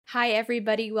Hi,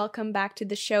 everybody. Welcome back to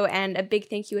the show, and a big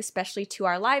thank you especially to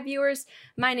our live viewers.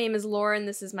 My name is Lauren.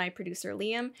 This is my producer,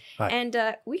 Liam. Hi. And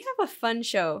we have a fun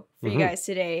show for you guys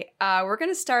today. We're going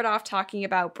to start off talking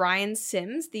about Brian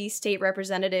Sims, the state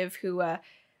representative who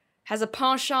has a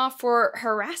penchant for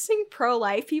harassing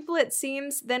pro-life people, it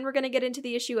seems. Then we're going to get into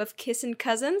the issue of kissing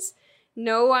cousins.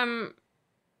 No, I'm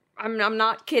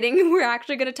not kidding. We're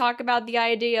actually going to talk about the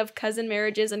idea of cousin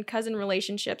marriages and cousin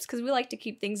relationships because we like to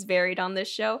keep things varied on this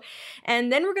show.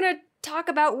 And then we're going to talk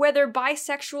about whether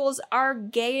bisexuals are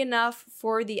gay enough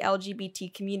for the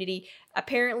LGBT community.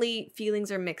 Apparently,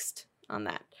 feelings are mixed on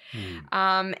that.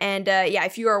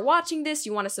 If you are watching this,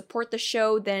 you want to support the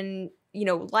show, then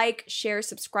like, share,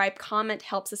 subscribe, comment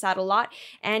helps us out a lot.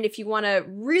 And if you want to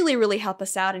really, really help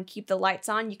us out and keep the lights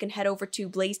on, you can head over to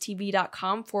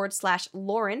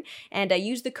blazetv.com/Lauren and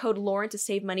use the code Lauren to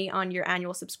save money on your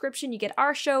annual subscription. You get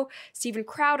our show, Steven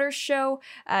Crowder's show,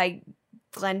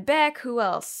 Glenn Beck, who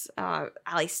else?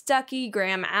 Ali Stuckey,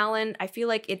 Graham Allen. I feel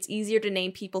like it's easier to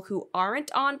name people who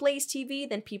aren't on Blaze TV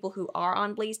than people who are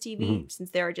on Blaze TV,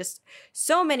 since there are just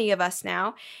so many of us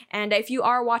now. And if you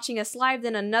are watching us live,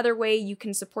 then another way you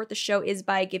can support the show is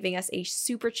by giving us a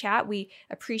super chat. We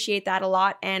appreciate that a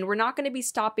lot. And we're not going to be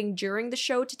stopping during the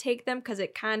show to take them because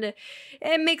it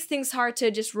makes things hard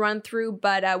to just run through.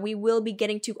 But we will be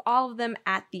getting to all of them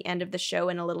at the end of the show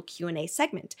in a little Q&A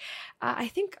segment. I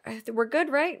think we're good,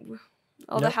 right?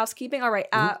 The housekeeping. All right.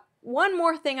 One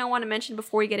more thing I want to mention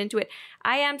before we get into it.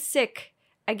 I am sick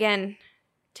again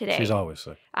today. She's always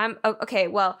sick. Okay.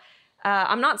 Well,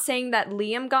 I'm not saying that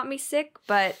Liam got me sick,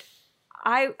 but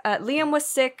Liam was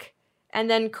sick, and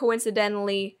then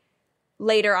coincidentally,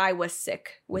 later I was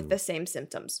sick with the same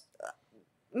symptoms.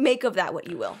 Make of that what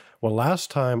you will. Well, last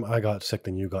time I got sick,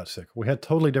 then you got sick. We had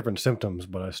totally different symptoms,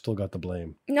 but I still got the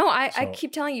blame. No, I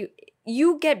keep telling you,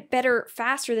 you get better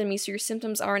faster than me, so your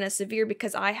symptoms aren't as severe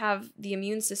because I have the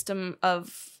immune system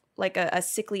of like a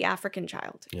sickly African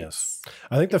child. Yes.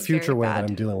 I think the future way that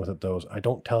I'm dealing with it, though, is I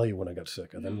don't tell you when I got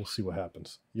sick, and then we'll see what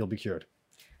happens. You'll be cured.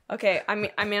 Okay. I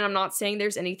mean, I'm not saying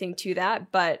there's anything to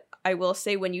that, but I will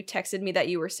say when you texted me that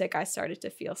you were sick, I started to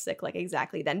feel sick like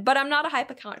exactly then. But I'm not a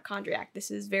hypochondriac.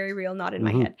 This is very real, not in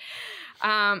my head.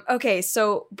 Okay,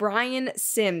 so Brian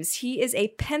Sims, he is a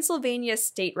Pennsylvania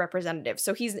state representative.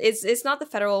 So it's not the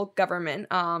federal government,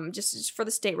 just for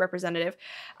the state representative.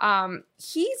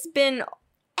 He's been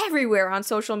everywhere on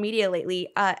social media lately.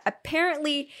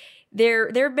 Apparently,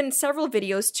 there have been several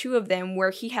videos, 2 of them, where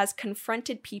he has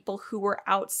confronted people who were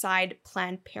outside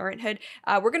Planned Parenthood.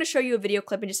 We're going to show you a video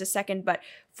clip in just a second, but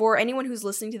for anyone who's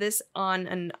listening to this on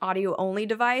an audio-only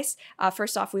device,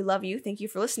 first off, we love you. Thank you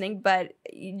for listening. But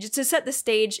just to set the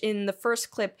stage, in the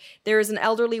first clip, there is an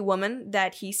elderly woman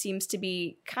that he seems to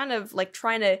be kind of like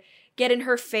trying to get in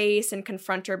her face and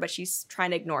confront her, but she's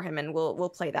trying to ignore him, and we'll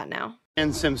play that now.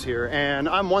 And Sims here, and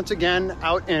I'm once again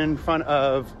out in front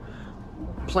of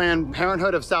Planned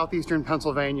Parenthood of Southeastern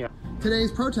Pennsylvania.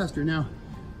 Today's protester. Now,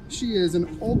 she is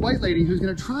an old white lady who's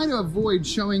going to try to avoid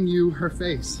showing you her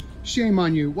face. Shame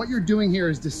on you. What you're doing here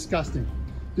is disgusting.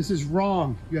 This is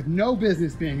wrong. You have no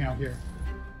business being out here.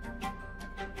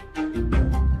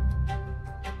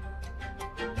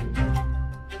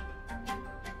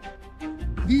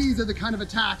 These are the kind of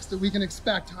attacks that we can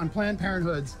expect on Planned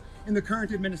Parenthoods in the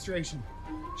current administration.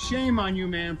 Shame on you,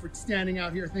 ma'am, for standing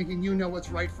out here thinking you know what's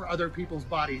right for other people's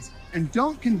bodies. And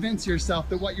don't convince yourself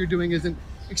that what you're doing isn't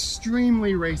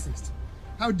extremely racist.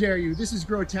 How dare you? This is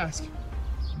grotesque.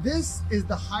 This is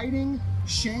the hiding,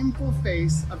 shameful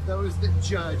face of those that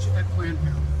judge at Planned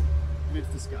Parenthood. And it's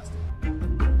disgusting.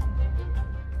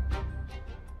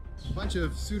 A bunch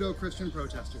of pseudo-Christian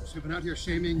protesters who've been out here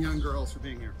shaming young girls for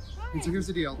being here. And so here's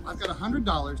the deal. I've got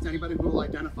 $100 to anybody who will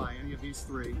identify any of these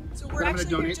 3. So we're I'm going to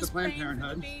actually donate to Planned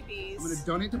Parenthood. I'm going to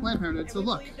donate to Planned Parenthood. So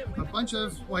look, a bunch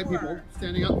of white people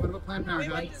standing up in front of a Planned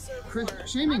Parenthood,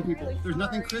 shaming people. There's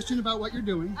nothing Christian about what you're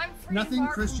doing. Nothing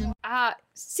Christian.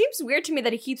 Seems weird to me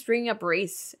that he keeps bringing up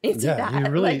race into that.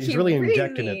 He's really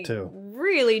injecting it too.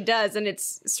 Really does, and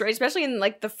it's strange, especially in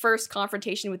like the first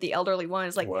confrontation with the elderly one.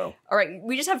 It's like, wow. All right,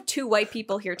 we just have 2 white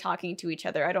people here talking to each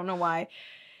other. I don't know why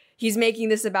he's making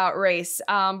this about race.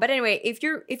 But anyway, if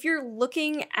you're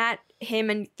looking at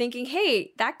him and thinking,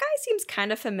 hey, that guy seems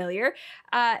kind of familiar,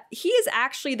 he is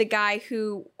actually the guy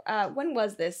who, when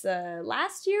was this?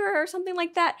 Last year or something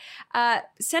like that?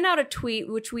 Sent out a tweet,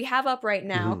 which we have up right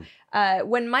now.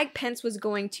 When Mike Pence was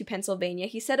going to Pennsylvania,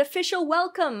 he said, "Official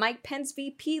welcome, Mike Pence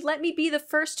VP. Let me be the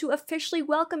first to officially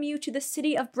welcome you to the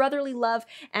city of brotherly love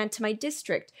and to my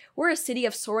district. We're a city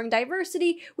of soaring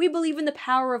diversity. We believe in the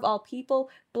power of all people,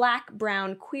 black,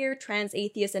 brown, queer, trans,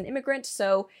 atheist, and immigrant.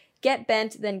 So get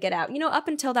bent, then get out. You know, up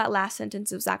until that last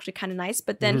sentence, it was actually kind of nice.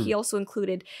 But then he also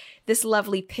included this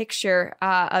lovely picture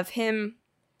of him.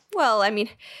 Well, I mean,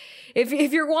 if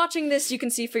you're watching this, you can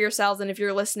see for yourselves. And if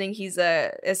you're listening, he's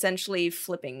essentially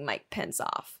flipping Mike Pence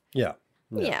off. Yeah.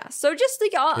 Yeah. So just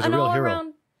like an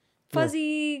all-around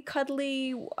fuzzy,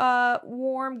 cuddly,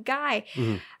 warm guy.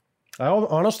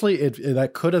 Honestly,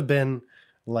 that could have been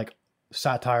like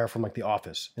satire from like The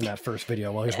Office in that first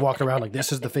video while he's walking around like,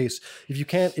 this is the face. If you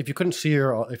couldn't see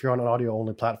her, if you're on an audio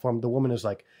only platform, the woman is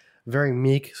like very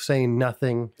meek, saying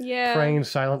nothing, praying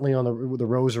silently on the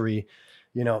rosary.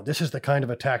 You know, this is the kind of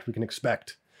attack we can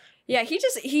expect. Yeah,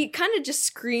 he kind of just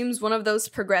screams one of those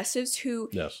progressives who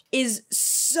is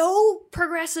so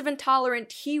progressive and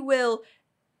tolerant, he will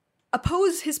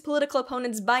oppose his political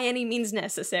opponents by any means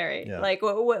necessary. Yeah. Like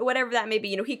whatever that may be.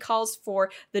 You know, he calls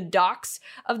for the dox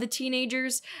of the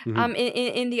teenagers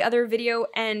in the other video.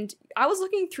 And I was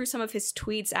looking through some of his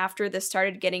tweets after this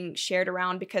started getting shared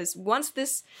around, because once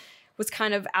this was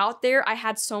kind of out there, I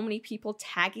had so many people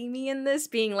tagging me in this,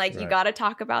 being like, you got to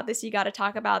talk about this. You got to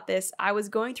talk about this. I was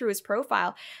going through his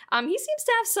profile. He seems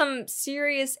to have some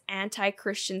serious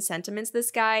anti-Christian sentiments, this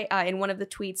guy. In one of the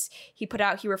tweets he put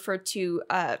out, he referred to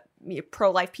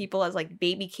pro-life people as like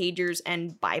baby cagers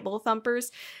and Bible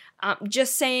thumpers.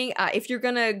 Just saying, if you're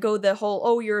going to go the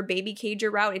whole, you're a baby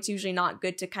cager route, it's usually not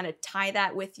good to kind of tie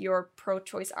that with your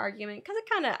pro-choice argument, because it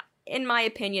kind of, in my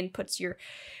opinion, puts your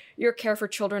care for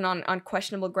children on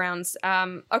questionable grounds.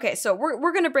 Okay, so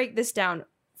we're going to break this down.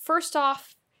 First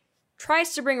off,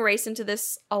 tries to bring race into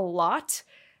this a lot.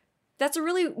 That's a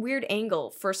really weird angle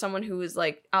for someone who is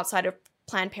like outside of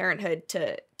Planned Parenthood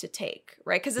to take,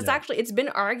 right? Because it's been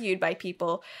argued by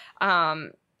people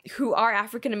who are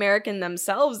African American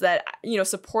themselves that, you know,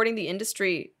 supporting the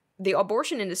industry, the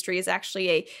abortion industry, is actually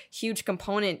a huge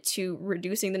component to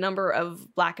reducing the number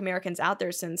of Black Americans out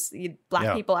there, since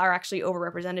Black people are actually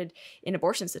overrepresented in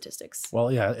abortion statistics.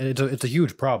 Well, yeah, it's a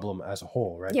huge problem as a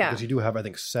whole, right? Yeah. Because you do have, I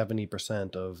think,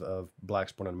 70% of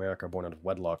Blacks born in America are born out of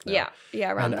wedlock now.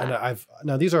 Yeah, around that.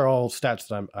 Now these are all stats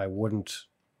that I wouldn't,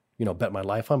 you know, bet my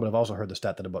life on, but I've also heard the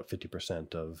stat that about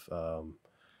 50% of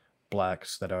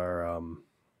Blacks that are,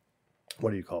 what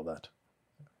do you call that?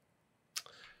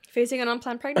 Facing an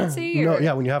unplanned pregnancy? No,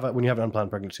 yeah, when you have an unplanned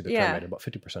pregnancy, they're terminated. About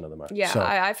 50% of them are. Yeah, so,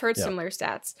 I've heard similar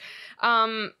stats.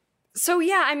 So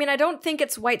yeah, I mean, I don't think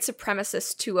it's white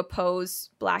supremacist to oppose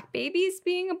Black babies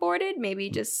being aborted. Maybe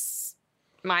just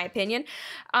my opinion.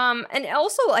 And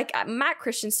also, like, Matt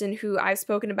Christensen, who I've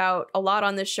spoken about a lot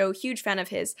on this show, huge fan of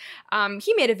his.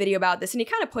 He made a video about this, and he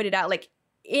kind of pointed out, like,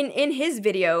 in his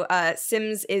video,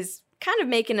 Sims is kind of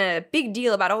making a big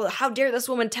deal about, how dare this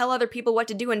woman tell other people what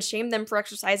to do and shame them for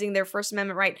exercising their First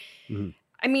Amendment right.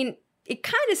 I mean, it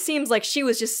kind of seems like she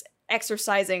was just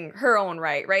exercising her own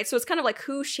right? So it's kind of like,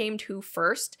 who shamed who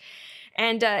first?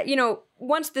 And, you know,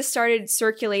 once this started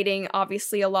circulating,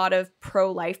 obviously a lot of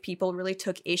pro-life people really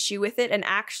took issue with it. And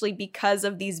actually, because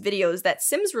of these videos that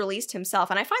Sims released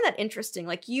himself, and I find that interesting,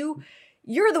 like,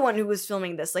 you're the one who was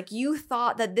filming this. Like, you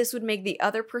thought that this would make the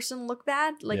other person look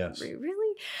bad? Like,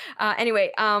 really?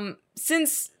 Anyway,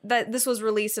 since this was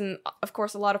released, and of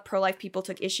course a lot of pro-life people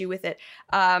took issue with it,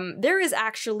 there is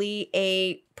actually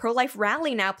a pro-life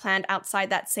rally now planned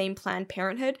outside that same Planned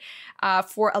Parenthood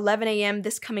for 11 a.m.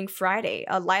 this coming Friday.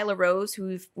 Lila Rose,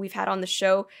 who we've had on the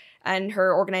show, and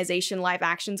her organization Live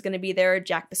Action is going to be there.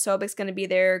 Jack Posobiec's going to be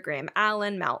there. Graham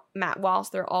Allen, Matt Walsh,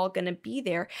 they're all going to be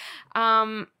there.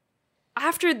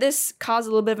 After this caused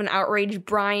a little bit of an outrage,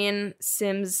 Brian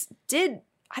Sims did,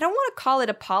 I don't want to call it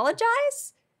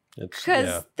apologize. It's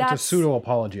a pseudo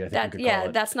apology, I think you could call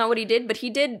it. That's not what he did, but he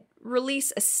did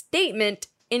release a statement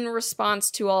in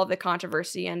response to all of the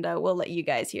controversy, and we'll let you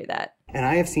guys hear that. And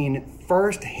I have seen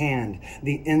firsthand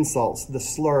the insults, the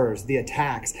slurs, the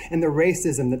attacks, and the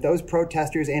racism that those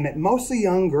protesters aim at mostly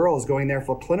young girls going there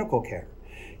for clinical care.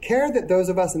 Care that those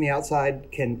of us on the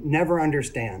outside can never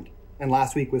understand. And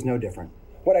last week was no different.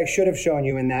 What I should have shown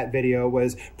you in that video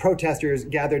was protesters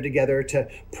gathered together to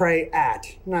pray at,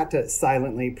 not to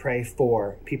silently pray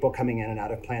for, people coming in and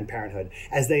out of Planned Parenthood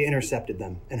as they intercepted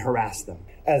them and harassed them.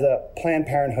 As a Planned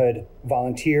Parenthood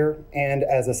volunteer and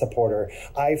as a supporter,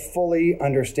 I fully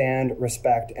understand,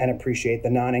 respect, and appreciate the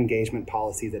non-engagement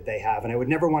policy that they have, and I would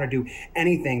never want to do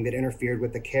anything that interfered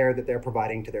with the care that they're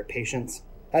providing to their patients.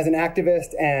 As an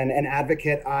activist and an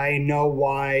advocate, I know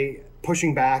why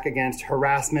pushing back against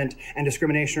harassment and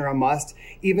discrimination are a must,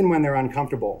 even when they're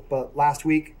uncomfortable. But last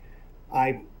week,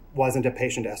 I wasn't a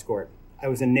patient escort. I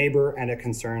was a neighbor and a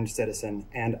concerned citizen,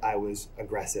 and I was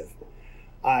aggressive.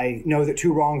 I know that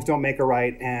two wrongs don't make a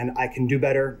right, and I can do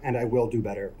better, and I will do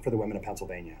better for the women of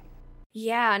Pennsylvania.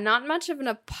 Yeah, not much of an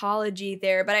apology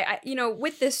there, but I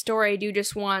with this story, I do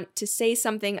just want to say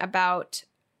something about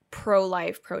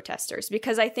pro-life protesters,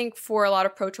 because I think for a lot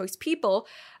of pro-choice people,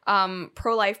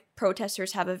 pro-life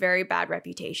protesters have a very bad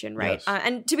reputation, right? Yes.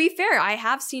 And to be fair, I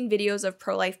have seen videos of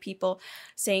pro-life people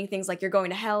saying things like "you're going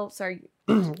to hell." Sorry.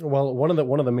 Well, one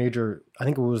of the major, I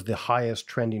think it was the highest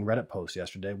trending Reddit post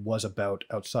yesterday, was about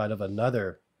outside of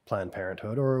another Planned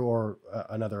Parenthood or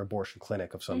another abortion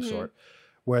clinic of some sort,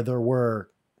 where there were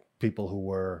people who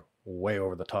were way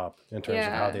over the top in terms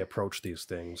of how they approach these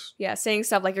things. Yeah, saying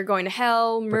stuff like "you're going to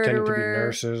hell," murderer. Pretending to be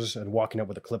nurses and walking up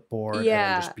with a clipboard and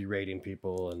then just berating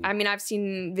people. And I mean, I've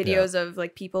seen videos of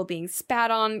like people being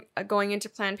spat on going into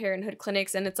Planned Parenthood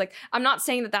clinics, and it's like, I'm not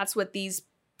saying that that's what these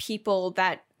people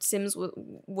that Sims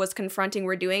was confronting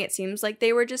were doing. It seems like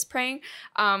they were just praying.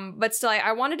 But still,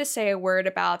 I wanted to say a word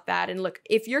about that. And look,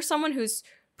 if you're someone who's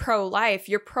pro-life,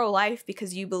 you're pro-life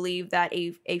because you believe that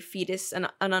a fetus, an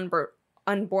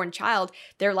unborn child,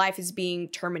 their life is being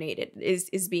terminated,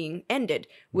 is being ended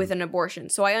with an abortion.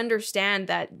 So I understand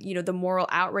that, the moral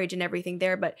outrage and everything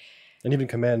there, but and even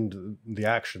commend the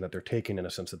action that they're taking, in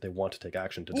a sense that they want to take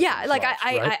action to yeah, like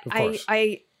lives, right?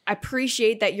 I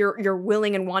appreciate that you're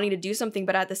willing and wanting to do something,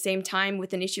 but at the same time,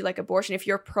 with an issue like abortion, if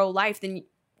you're pro-life, then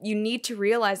you need to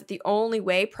realize that the only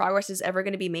way progress is ever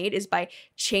going to be made is by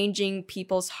changing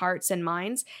people's hearts and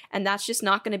minds, and that's just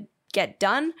not going to get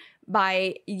done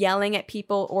by yelling at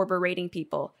people or berating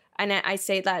people. And I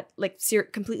say that like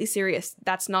completely serious.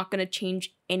 That's not going to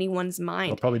change anyone's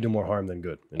mind. It'll probably do more harm than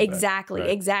good. Exactly, fact,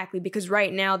 right? exactly. Because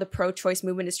right now the pro-choice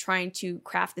movement is trying to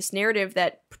craft this narrative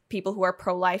that people who are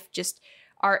pro-life just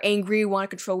are angry, want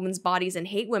to control women's bodies, and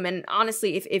hate women.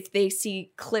 Honestly, if they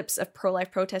see clips of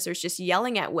pro-life protesters just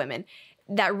yelling at women,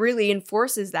 that really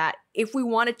enforces that. If we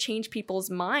want to change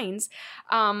people's minds,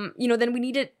 then we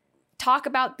need to talk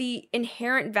about the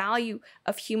inherent value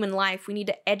of human life. We need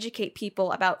to educate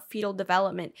people about fetal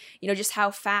development, just how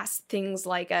fast things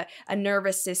like a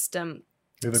nervous system,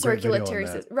 circulatory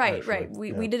system. Right.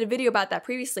 We did a video about that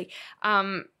previously.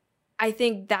 I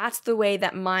think that's the way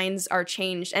that minds are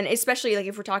changed. And especially like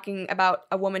if we're talking about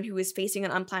a woman who is facing an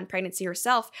unplanned pregnancy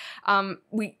herself,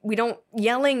 we don't,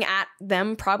 yelling at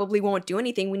them probably won't do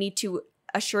anything. We need to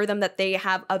assure them that they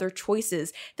have other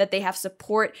choices, that they have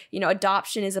support.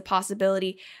 Adoption is a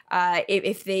possibility.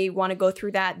 If they want to go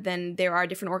through that, then there are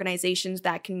different organizations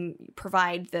that can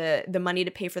provide the money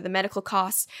to pay for the medical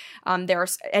costs. There are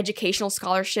educational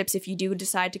scholarships if you do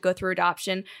decide to go through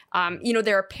adoption.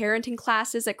 There are parenting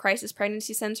classes at crisis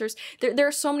pregnancy centers. There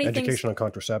are so many things. Education on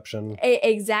contraception.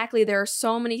 Exactly. There are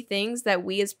so many things that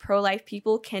we as pro-life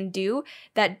people can do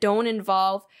that don't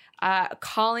involve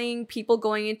calling people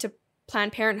going into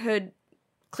Planned Parenthood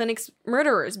clinics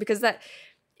murderers, because that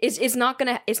it's not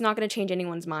gonna change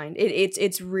anyone's mind.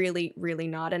 It's really, really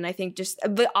not. And I think just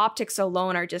the optics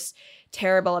alone are just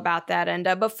terrible about that.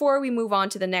 And before we move on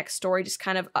to the next story, just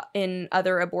kind of in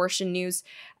other abortion news,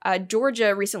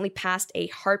 Georgia recently passed a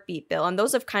heartbeat bill, and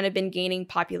those have kind of been gaining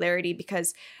popularity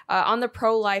because on the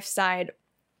pro-life side,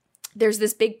 there's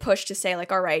this big push to say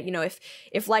like, all right,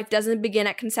 if life doesn't begin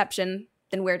at conception,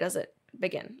 then where does it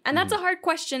begin? And that's a hard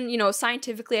question.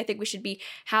 Scientifically, I think we should be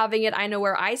having it. I know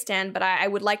where I stand, but I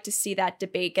would like to see that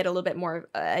debate get a little bit more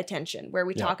attention, where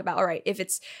we talk about, all right, if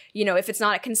it's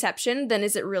not at conception, then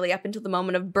is it really up until the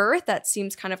moment of birth? That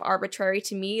seems kind of arbitrary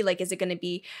to me. Like, is it going to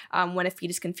be when a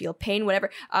fetus can feel pain, whatever?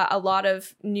 A lot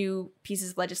of new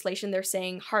pieces of legislation, they're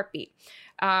saying heartbeat.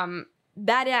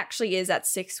 That actually is at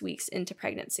 6 weeks into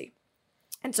pregnancy.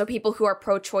 And so people who are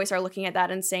pro-choice are looking at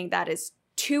that and saying that is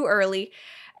too early.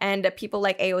 And people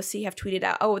like AOC have tweeted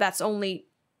out, oh, that's only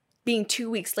being 2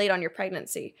 weeks late on your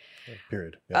pregnancy.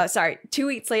 Period. 2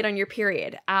 weeks late on your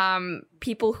period.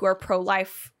 People who are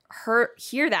pro-life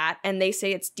hear that, and they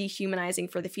say it's dehumanizing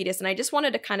for the fetus. And I just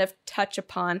wanted to kind of touch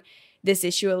upon this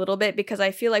issue a little bit, because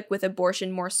I feel like with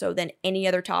abortion, more so than any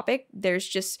other topic, there's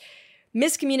just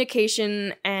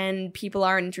miscommunication and people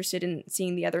aren't interested in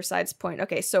seeing the other side's point.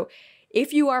 Okay, so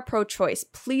if you are pro-choice,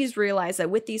 please realize that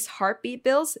with these heartbeat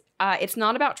bills, it's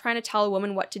not about trying to tell a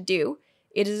woman what to do.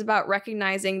 It is about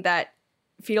recognizing that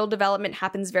fetal development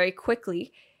happens very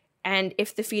quickly. And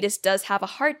if the fetus does have a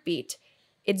heartbeat,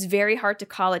 it's very hard to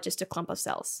call it just a clump of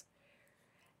cells.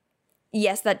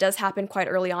 Yes, that does happen quite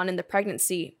early on in the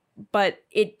pregnancy, but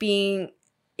it being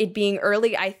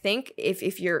early, I think,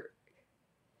 if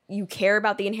you care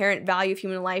about the inherent value of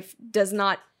human life, does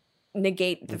not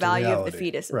negate the value of the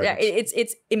fetus. Right. Yeah,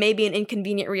 it may be an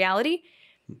inconvenient reality,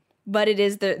 but it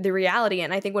is the reality.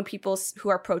 And I think when people who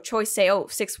are pro-choice say, oh,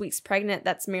 6 weeks pregnant,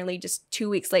 that's merely just 2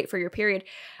 weeks late for your period.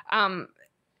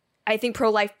 I think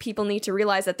pro-life people need to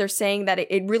realize that they're saying that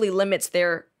it really limits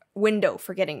their window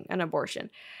for getting an abortion.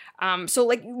 So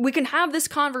like we can have this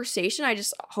conversation. I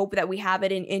just hope that we have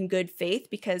it in good faith,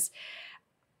 because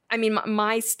I mean,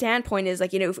 my standpoint is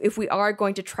like, you know, if we are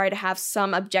going to try to have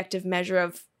some objective measure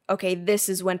of, okay, this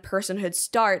is when personhood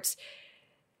starts,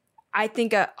 I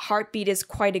think a heartbeat is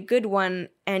quite a good one.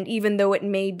 And even though it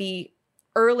may be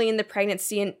early in the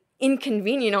pregnancy and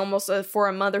inconvenient almost for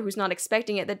a mother who's not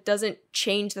expecting it, that doesn't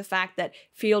change the fact that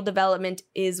fetal development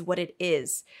is what it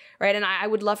is, right? And I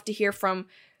would love to hear from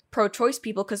pro-choice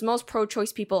people, because most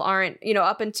pro-choice people aren't, you know,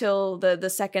 up until the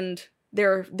second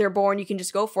they're born, you can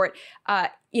just go for it.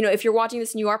 You know, if you're watching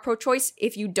this and you are pro-choice,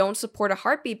 if you don't support a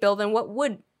heartbeat bill, then what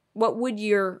would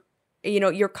your, you know,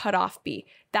 your cutoff be?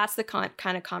 That's the kind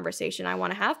of conversation I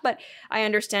want to have, but I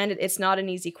understand it's not an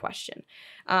easy question.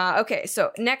 Okay,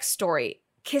 so next story,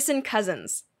 kissing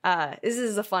cousins. This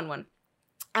is a fun one.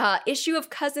 Issue of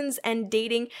cousins and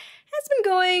dating has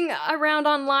been going around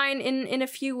online in a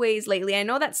few ways lately. I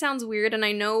know that sounds weird, and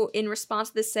I know in response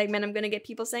to this segment, I'm going to get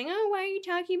people saying, oh, why are you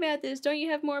talking about this? Don't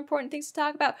you have more important things to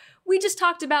talk about? We just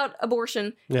talked about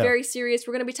abortion. Yeah. Very serious.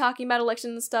 We're going to be talking about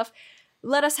elections and stuff.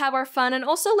 Let us have our fun. And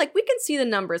also, like, we can see the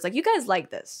numbers. Like, you guys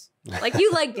like this. Like,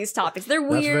 you like these topics. They're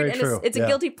weird, and it's a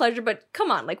guilty pleasure, but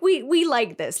come on. Like, we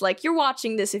like this. Like, you're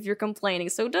watching this if you're complaining.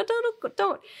 So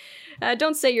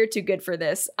don't say you're too good for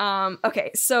this. Okay,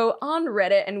 so on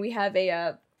Reddit, and we have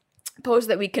a post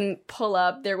that we can pull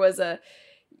up. There was a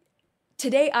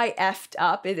Today I effed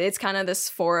up. It's kind of this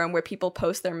forum where people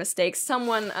post their mistakes.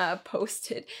 Someone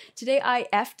posted, today I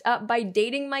effed up by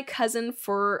dating my cousin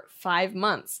for 5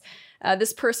 months.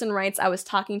 This person writes, I was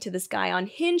talking to this guy on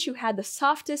Hinge who had the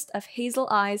softest of hazel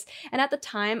eyes, and at the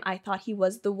time I thought he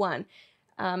was the one.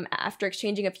 After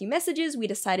exchanging a few messages, we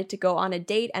decided to go on a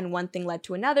date, and one thing led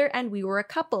to another, and we were a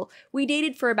couple. We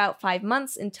dated for about 5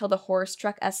 months until the horror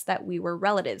struck us that we were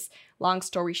relatives. Long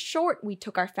story short, we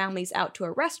took our families out to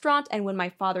a restaurant, and when my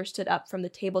father stood up from the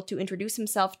table to introduce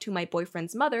himself to my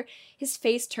boyfriend's mother, his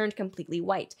face turned completely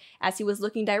white, as he was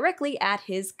looking directly at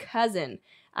his cousin,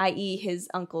 i.e. his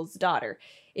uncle's daughter.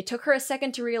 It took her a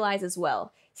second to realize as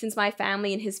well. Since my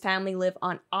family and his family live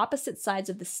on opposite sides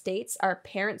of the states, our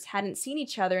parents hadn't seen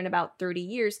each other in about 30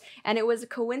 years, and it was a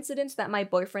coincidence that my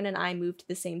boyfriend and I moved to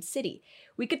the same city.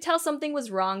 We could tell something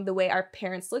was wrong the way our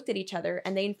parents looked at each other,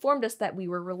 and they informed us that we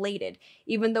were related.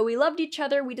 Even though we loved each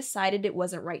other, we decided it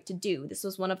wasn't right to do. This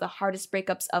was one of the hardest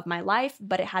breakups of my life,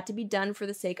 but it had to be done for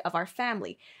the sake of our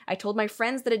family. I told my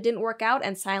friends that it didn't work out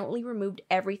and silently removed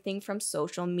everything from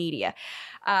social media.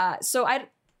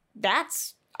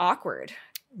 That's awkward.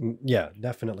 Yeah,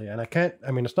 definitely. And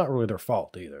it's not really their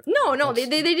fault either. No, they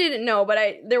didn't know, but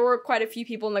there were quite a few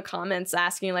people in the comments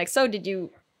asking, like, so did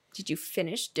you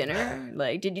finish dinner?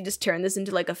 Like, did you just turn this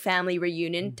into like a family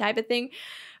reunion type of thing?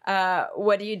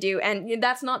 What do you do? And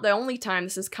that's not the only time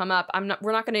this has come up.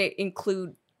 We're not going to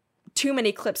include too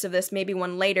many clips of this, maybe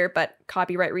one later, but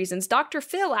copyright reasons. Dr.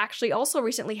 Phil actually also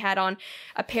recently had on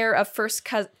a pair of first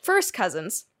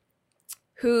cousins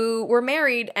who were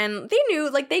married, and they knew,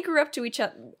 like, they grew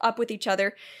up with each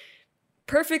other,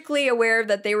 perfectly aware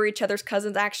that they were each other's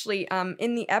cousins. Actually,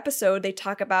 in the episode, they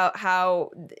talk about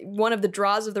how one of the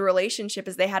draws of the relationship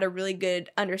is they had a really good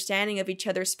understanding of each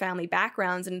other's family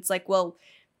backgrounds, and it's like, well,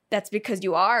 that's because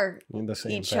you are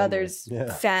each other's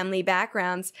family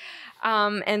backgrounds.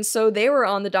 And so they were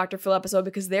on the Dr. Phil episode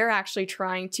because they're actually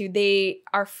they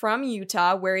are from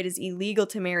Utah, where it is illegal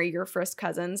to marry your first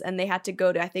cousins. And they had to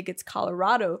go to, I think it's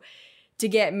Colorado, to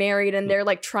get married. And they're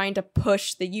like trying to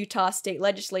push the Utah state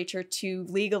legislature to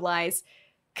legalize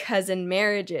cousin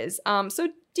marriages. So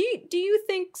do you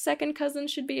think second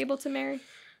cousins should be able to marry?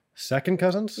 Second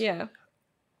cousins? Yeah.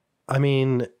 I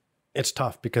mean, it's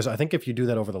tough because I think if you do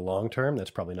that over the long term, that's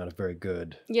probably not a very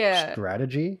good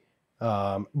strategy.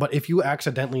 But if you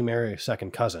accidentally marry a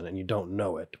second cousin and you don't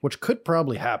know it, which could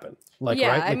probably happen, right?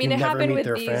 Like, I mean, you it never happened meet with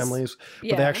their these families,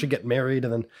 but they actually get married,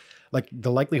 and then like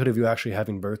the likelihood of you actually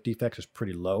having birth defects is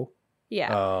pretty low.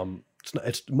 Yeah.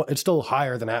 It's still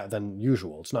higher than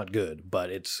usual. It's not good, but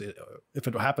if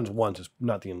it happens once, it's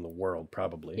not the end of the world,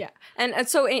 probably. Yeah, and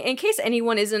so in case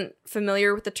anyone isn't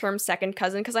familiar with the term second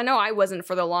cousin, because I know I wasn't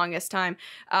for the longest time,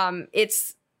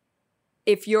 it's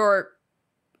if your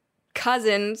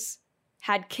cousins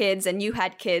had kids and you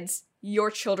had kids, your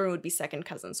children would be second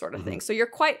cousins, sort of thing. So you're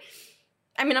quite,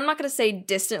 I mean, I'm not going to say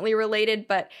distantly related,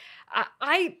 but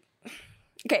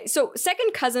Okay, so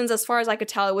second cousins, as far as I could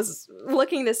tell, I was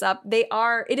looking this up.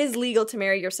 It is legal to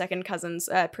marry your second cousins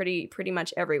pretty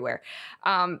much everywhere.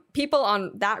 People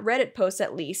on that Reddit post,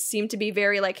 at least, seem to be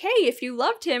very like, hey, if you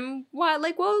loved him, what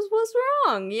was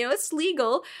wrong? You know, it's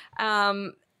legal.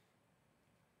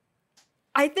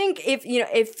 I think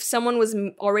if someone was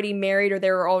already married or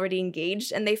they were already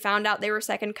engaged and they found out they were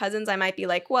second cousins, I might be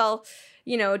like, well,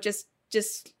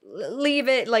 just leave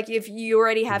it. Like if you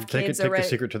already have kids take already. the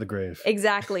secret to the grave.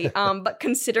 Exactly. But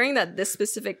considering that this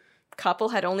specific couple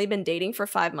had only been dating for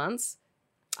 5 months,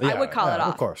 I would call it off.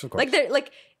 Of course.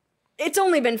 Like it's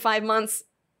only been 5 months.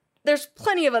 There's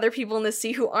plenty of other people in the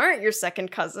sea who aren't your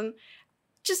second cousin.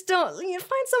 Just don't find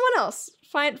someone else.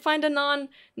 Find a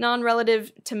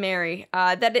non-relative to marry.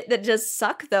 That does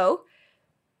suck though.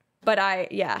 But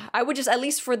I would just, at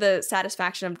least for the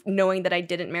satisfaction of knowing that I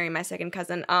didn't marry my second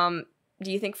cousin.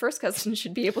 Do you think first cousins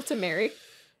should be able to marry?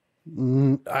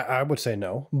 I would say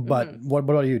no. But what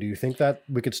about you? Do you think that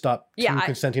we could stop two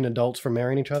consenting adults from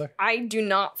marrying each other? I do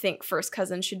not think first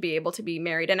cousins should be able to be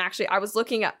married. And actually, I was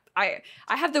looking up. I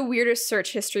have the weirdest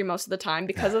search history most of the time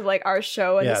because of like our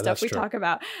show and the stuff we talk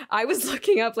about. I was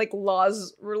looking up like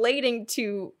laws relating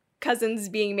to cousins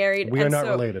being married. We are not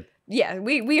related. Yeah,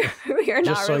 we are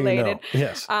not related. You know.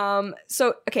 Yes.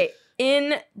 So okay,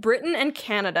 in Britain and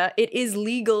Canada, it is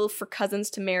legal for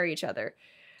cousins to marry each other.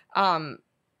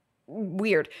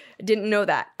 Weird. Didn't know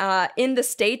that. In the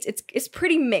States, it's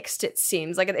pretty mixed, it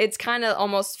seems. Like it's kind of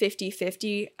almost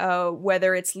 50-50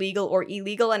 whether it's legal or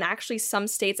illegal. And actually, some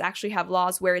states actually have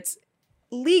laws where it's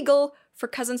legal for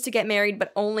cousins to get married,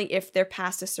 but only if they're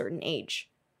past a certain age.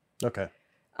 Okay.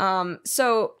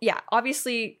 So yeah,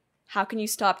 obviously, how can you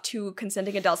stop two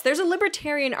consenting adults? There's a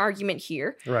libertarian argument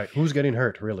here. Right. Who's getting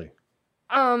hurt, really?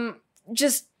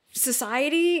 Just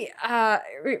society,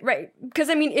 right? Because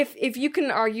I mean, if you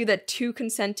can argue that two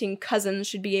consenting cousins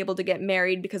should be able to get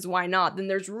married, because why not? Then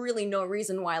there's really no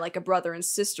reason why like a brother and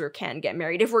sister can get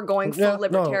married if we're going full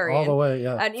libertarian. All the way,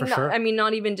 yeah, for sure. I mean,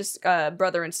 not even just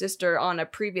brother and sister. On a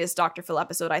previous Dr. Phil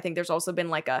episode, I think there's also been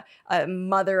like a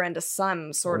mother and a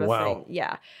son sort of thing.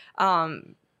 Yeah.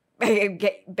 I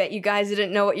bet you guys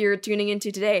didn't know what you're tuning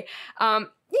into today.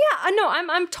 Yeah, no,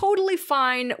 I'm totally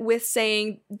fine with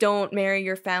saying don't marry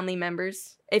your family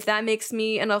members. If that makes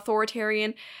me an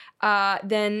authoritarian,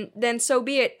 then so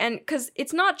be it. And because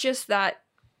it's not just that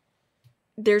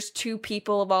there's two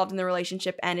people involved in the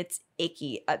relationship and it's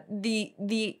icky.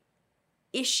 The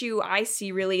issue I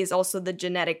see really is also the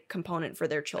genetic component for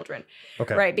their children.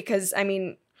 Okay. Right? Because, I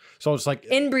mean, so it's like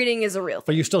inbreeding is a real thing.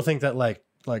 But you still think that like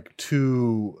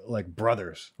two like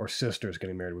brothers or sisters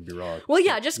getting married would be wrong. Well,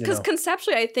 yeah, just because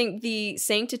conceptually, I think the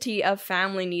sanctity of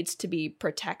family needs to be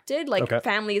protected. Like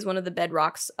family is one of the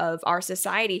bedrocks of our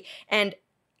society, and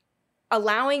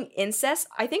allowing incest,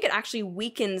 I think it actually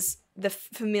weakens the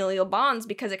familial bonds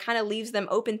because it kind of leaves them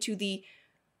open to the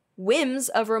whims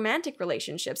of romantic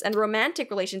relationships. And romantic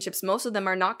relationships, most of them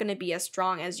are not going to be as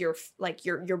strong as your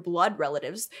blood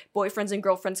relatives. Boyfriends and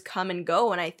girlfriends come and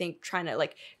go, and I think trying to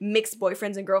like mix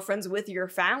boyfriends and girlfriends with your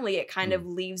family, it kind of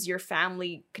leaves your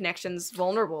family connections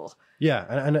vulnerable. Yeah,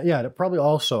 and it probably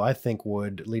also, I think,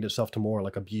 would lead itself to more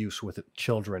like abuse with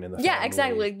children in the family. Yeah,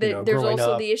 exactly. There's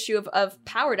also the issue of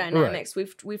power dynamics. Right.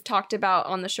 We've talked about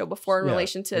on the show before in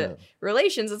relation to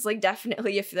relations. It's like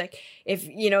definitely if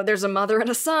there's a mother and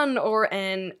a son or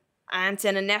an aunt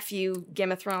and a nephew,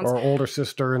 Game of Thrones, or older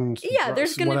sister and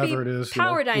there's going to be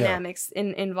power dynamics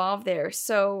involved there.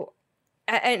 So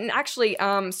and actually,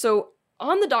 so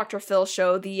on the Dr. Phil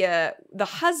show, the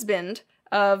husband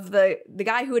of the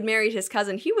guy who had married his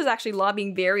cousin, he was actually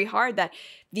lobbying very hard that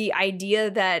the idea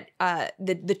that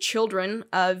the children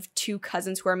of two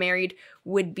cousins who are married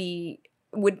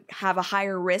would have a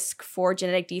higher risk for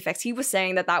genetic defects. He was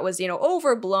saying that was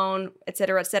overblown, et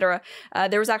cetera, et cetera.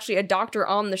 There was actually a doctor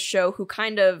on the show who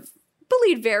kind of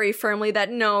believed very firmly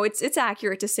that no, it's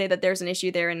accurate to say that there's an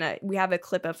issue there, and we have a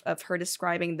clip of her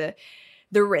describing the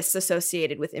risks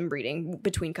associated with inbreeding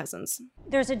between cousins.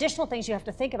 There's additional things you have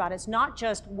to think about. It's not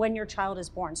just when your child is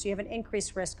born. So you have an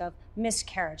increased risk of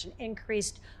miscarriage, an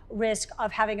increased risk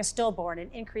of having a stillborn, an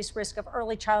increased risk of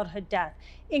early childhood death,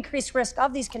 increased risk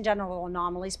of these congenital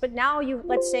anomalies. But now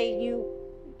let's say you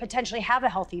potentially have a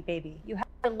healthy baby. You have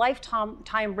a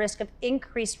lifetime risk of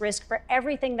increased risk for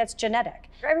everything that's genetic.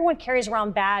 Everyone carries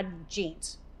around bad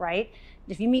genes, right?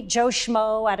 If you meet Joe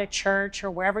Schmo at a church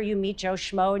or wherever you meet Joe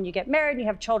Schmo and you get married and you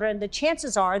have children, the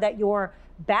chances are that your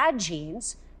bad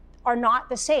genes are not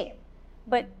the same.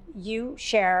 But you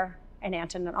share an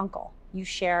aunt and an uncle. You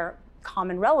share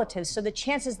common relatives. So the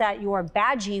chances that your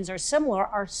bad genes are similar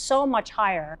are so much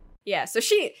higher. Yeah, so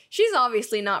she's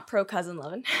obviously not pro cousin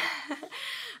loving.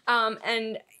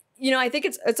 And I think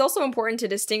it's also important to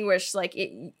distinguish, like,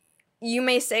 you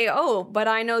may say, oh, but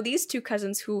I know these two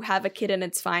cousins who have a kid and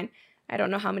it's fine. I don't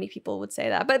know how many people would say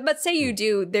that, but say you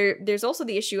do, there's also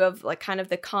the issue of like kind of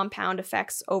the compound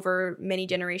effects over many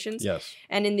generations. Yes.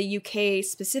 And in the UK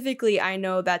specifically, I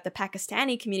know that the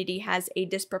Pakistani community has a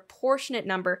disproportionate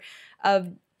number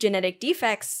of genetic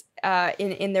defects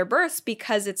in their births,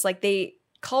 because it's like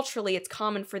culturally it's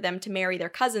common for them to marry their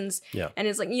cousins. Yeah. And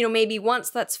it's like, maybe once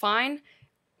that's fine.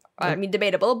 I mean,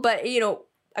 debatable, but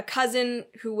a cousin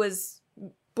who was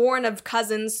born of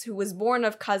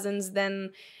cousins,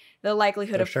 then the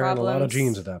likelihood They're of sharing problems. a lot of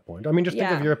genes at that point. I mean, just think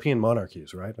of European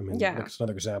monarchies, right? I mean, that's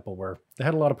another example where they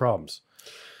had a lot of problems.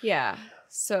 Yeah.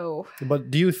 So. But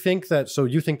do you think that? So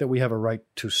you think that we have a right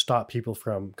to stop people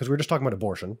from? Because we were just talking about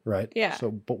abortion, right? Yeah.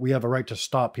 So, but we have a right to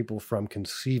stop people from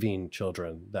conceiving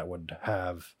children that would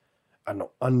have, I don't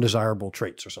know, undesirable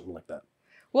traits or something like that.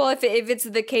 Well, if it's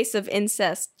the case of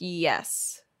incest,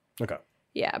 yes. Okay.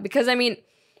 Yeah, because I mean,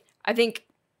 I think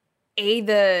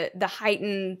the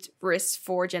heightened risks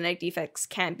for genetic defects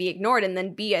can't be ignored, and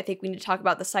then B, I think we need to talk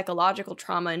about the psychological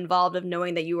trauma involved of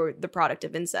knowing that you were the product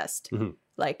of incest. Mm-hmm.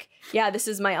 Like, yeah, this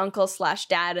is my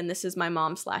uncle/dad, and this is my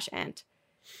mom/aunt.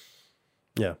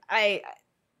 Yeah. I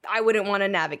wouldn't want to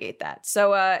navigate that.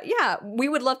 So, yeah, we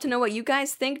would love to know what you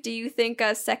guys think. Do you think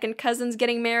second cousins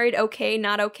getting married, okay,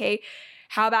 not okay?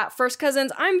 How about first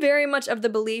cousins? I'm very much of the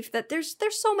belief that there's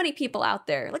so many people out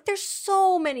there. Like, there's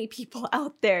so many people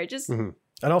out there. Just And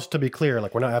also, to be clear,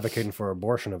 like, we're not advocating for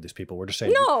abortion of these people. We're just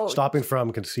saying stopping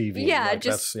from conceiving. Yeah, like,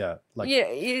 just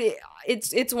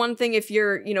it's one thing if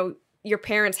your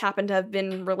parents happen to have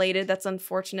been related. That's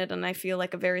unfortunate, and I feel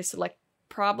like a very select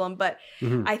problem. But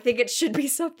I think it should be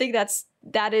something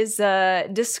that is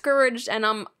discouraged, and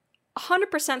I'm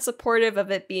 100% supportive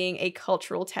of it being a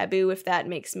cultural taboo. If that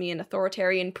makes me an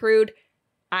authoritarian prude,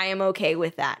 I am okay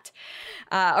with that.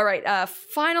 All right,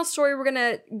 final story we're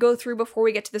gonna go through before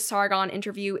we get to the Sargon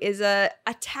interview is a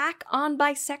attack on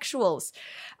bisexuals.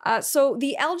 So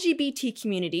the LGBT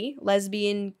community,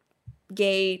 lesbian,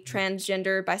 gay,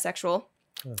 transgender, bisexual,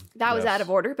 that was out of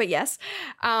order, but yes.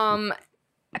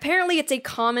 Apparently it's a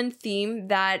common theme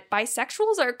that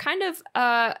bisexuals are kind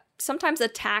of sometimes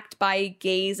attacked by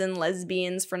gays and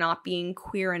lesbians for not being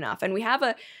queer enough. And we have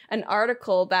an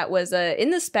article that was in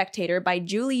The Spectator by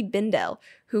Julie Bindel,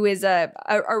 who is a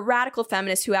radical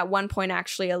feminist who at one point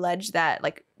actually alleged that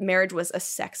like marriage was a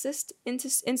sexist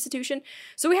institution.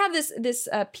 So we have this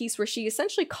piece where she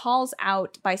essentially calls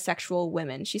out bisexual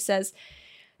women. She says,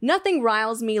 "Nothing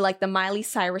riles me like the Miley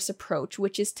Cyrus approach,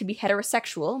 which is to be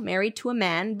heterosexual, married to a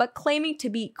man, but claiming to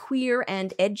be queer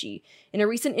and edgy. In a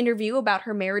recent interview about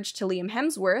her marriage to Liam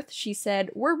Hemsworth, she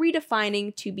said, 'We're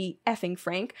redefining, to be effing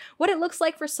frank, what it looks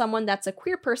like for someone that's a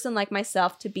queer person like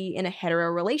myself to be in a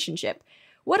hetero relationship.'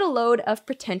 What a load of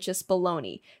pretentious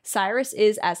baloney. Cyrus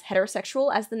is as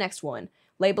heterosexual as the next one.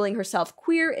 Labeling herself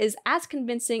queer is as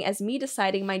convincing as me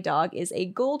deciding my dog is a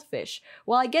goldfish.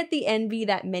 While I get the envy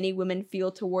that many women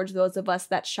feel towards those of us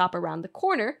that shop around the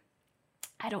corner,"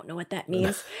 I don't know what that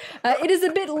means. "It is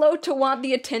a bit low to want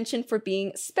the attention for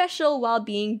being special while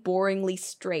being boringly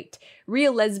straight.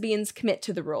 Real lesbians commit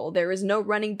to the role. There is no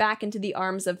running back into the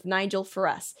arms of Nigel for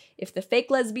us. If the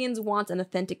fake lesbians want an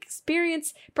authentic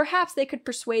experience, perhaps they could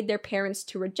persuade their parents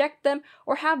to reject them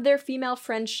or have their female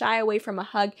friends shy away from a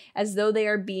hug as though they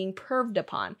are being perved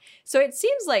upon." So it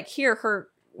seems like here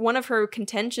one of her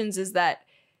contentions is that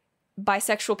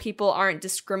bisexual people aren't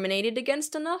discriminated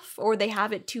against enough, or they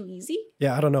have it too easy.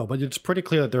 Yeah, I don't know, but it's pretty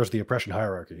clear that there's the oppression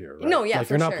hierarchy here, right? No, yeah, like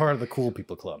for you're not sure. part of the cool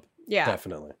people club. Yeah,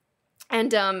 definitely.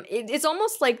 And it's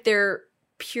almost like they're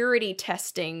purity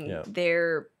testing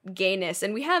their gayness.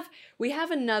 And we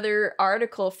have another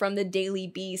article from the Daily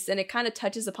Beast, and it kind of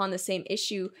touches upon the same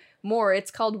issue more.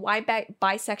 It's called "Why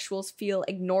Bisexuals Feel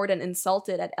Ignored and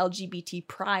Insulted at LGBT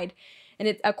Pride."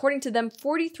 And according to them,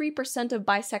 43% of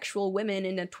bisexual women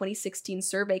in a 2016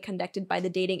 survey conducted by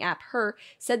the dating app Her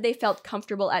said they felt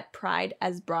comfortable at Pride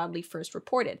as broadly first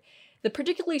reported. The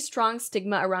particularly strong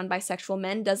stigma around bisexual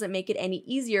men doesn't make it any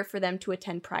easier for them to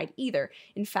attend Pride either.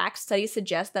 In fact, studies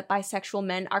suggest that bisexual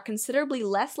men are considerably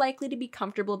less likely to be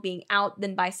comfortable being out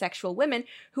than bisexual women,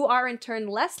 who are in turn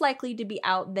less likely to be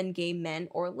out than gay men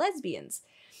or lesbians.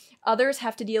 Others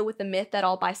have to deal with the myth that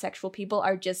all bisexual people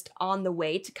are just on the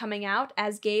way to coming out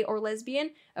as gay or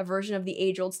lesbian, a version of the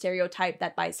age-old stereotype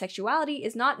that bisexuality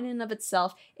is not in and of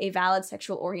itself a valid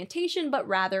sexual orientation, but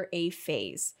rather a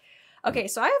phase. Okay,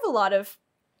 so I have a lot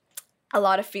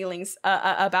of feelings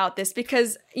about this,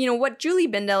 because, what Julie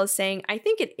Bindel is saying, I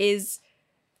think it is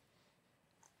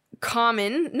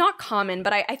not common,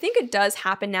 but I think it does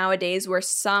happen nowadays where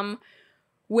some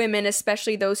women,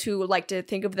 especially those who like to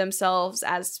think of themselves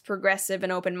as progressive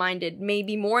and open-minded, may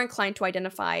be more inclined to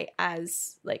identify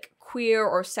as like queer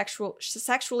or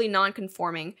sexually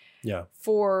non-conforming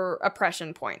for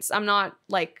oppression points. I'm not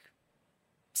like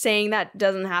saying that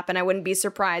doesn't happen. I wouldn't be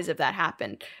surprised if that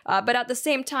happened. But at the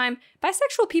same time,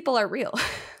 bisexual people are real.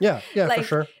 Yeah, like, for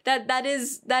sure. That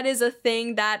is a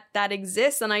thing that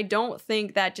exists. And I don't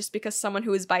think that just because someone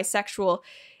who is bisexual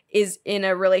is in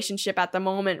a relationship at the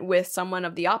moment with someone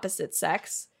of the opposite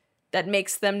sex, that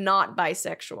makes them not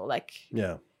bisexual. Like,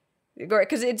 yeah.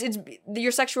 Because it's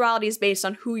your sexuality is based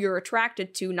on who you're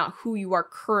attracted to, not who you are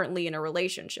currently in a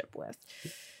relationship with.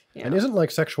 You know? And isn't like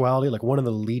sexuality like one of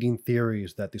the leading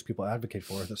theories that these people advocate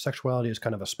for is that sexuality is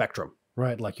kind of a spectrum,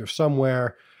 right? Like you're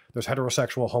somewhere, there's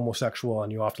heterosexual, homosexual,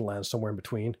 and you often land somewhere in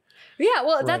between. Yeah,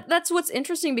 well, right. That's what's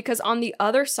interesting, because on the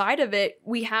other side of it,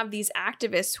 we have these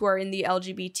activists who are in the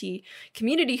LGBT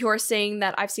community who are saying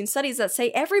that I've seen studies that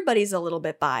say everybody's a little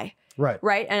bit bi.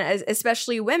 Right. And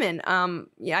especially women.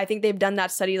 Yeah, I think they've done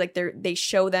that study. Like they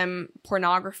show them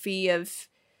pornography of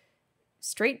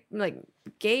straight, like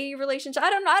gay relationships. I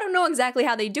don't know exactly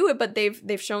how they do it, but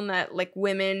they've shown that like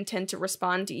women tend to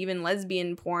respond to even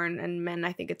lesbian porn, and men,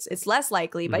 I think it's less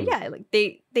likely. But yeah, like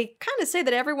they kind of say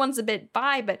that everyone's a bit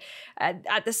bi, but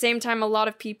at the same time, a lot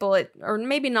of people, or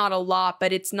maybe not a lot,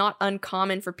 but it's not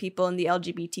uncommon for people in the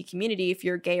LGBT community, if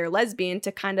you're gay or lesbian,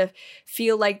 to kind of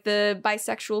feel like the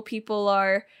bisexual people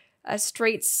are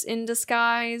straights in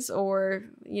disguise, or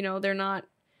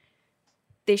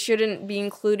they shouldn't be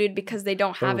included because they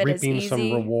don't have it as easy. Reaping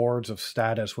some rewards of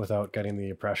status without getting the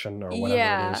oppression or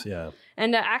whatever it is. Yeah.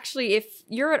 And actually, if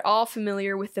you're at all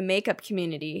familiar with the makeup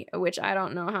community, which I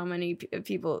don't know how many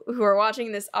people who are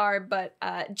watching this are, but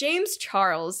James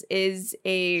Charles is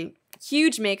a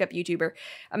huge makeup YouTuber,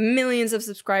 millions of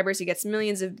subscribers. He gets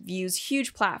millions of views,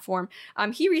 huge platform.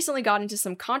 He recently got into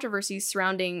some controversies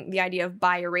surrounding the idea of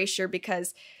bi erasure,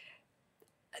 because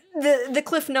the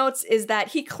Cliff Notes is that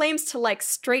he claims to like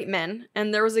straight men,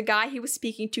 and there was a guy he was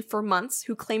speaking to for months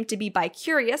who claimed to be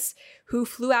bi-curious, who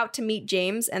flew out to meet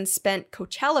James and spent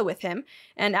Coachella with him.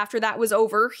 And after that was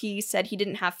over, he said he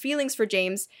didn't have feelings for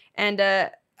James,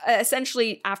 and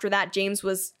essentially after that, James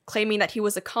was claiming that he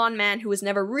was a con man who was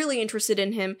never really interested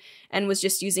in him and was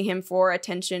just using him for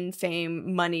attention,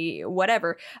 fame, money,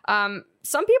 whatever.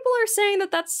 Some people are saying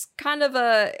that that's kind of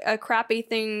a crappy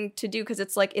thing to do, because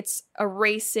it's like it's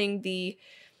erasing the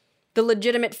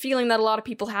legitimate feeling that a lot of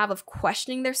people have of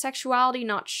questioning their sexuality,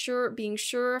 being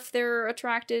sure if they're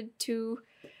attracted to,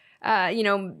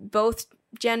 both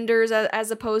genders as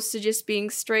opposed to just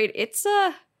being straight.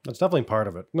 That's definitely part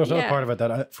of it. There's another part of it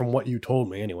that, from what you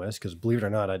told me anyways, because believe it or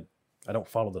not, I don't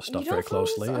follow this stuff very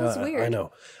closely. That's weird. I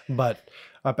know. But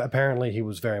apparently he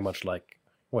was very much like,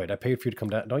 wait, I paid for you to come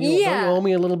down. Don't you owe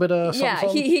me a little bit of something?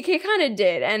 Yeah, he kind of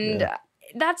did. And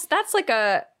that's like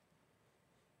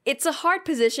it's a hard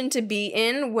position to be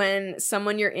in when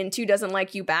someone you're into doesn't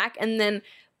like you back. And then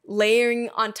layering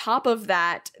on top of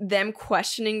that, them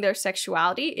questioning their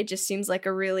sexuality, it just seems like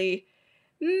a really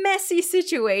messy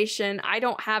situation. I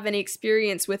don't have any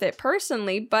experience with it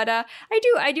personally, but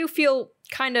I do feel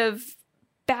kind of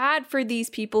bad for these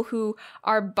people who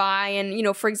are bi.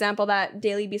 And for example, that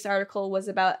Daily Beast article was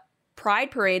about pride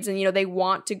parades, and they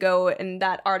want to go, and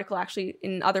that article actually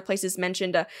in other places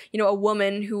mentioned a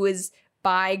woman who was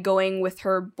bi going with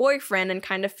her boyfriend and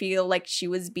kind of feel like she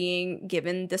was being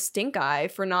given the stink eye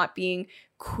for not being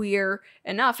queer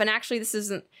enough. And actually, this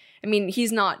isn't,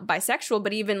 he's not bisexual,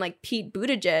 but even like Pete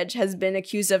Buttigieg has been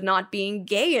accused of not being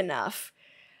gay enough.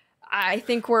 I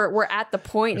think we're at the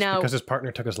point now because his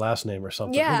partner took his last name or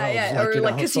something. Yeah, or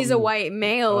like because he's a white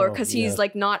male, or because he's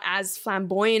like not as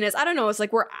flamboyant as, I don't know. It's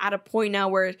like we're at a point now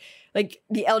where like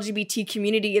the LGBT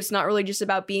community, it's not really just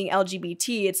about being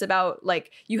LGBT. It's about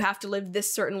like you have to live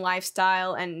this certain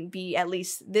lifestyle and be at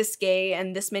least this gay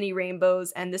and this many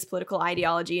rainbows and this political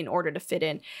ideology in order to fit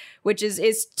in, which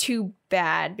is too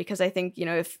bad, because I think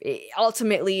if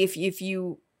ultimately if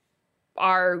you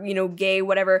are gay,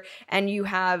 whatever, and you're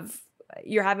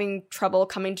having trouble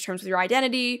coming to terms with your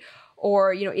identity,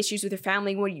 or issues with your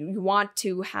family, when you want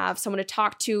to have someone to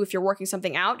talk to if you're working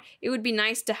something out, it would be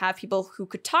nice to have people who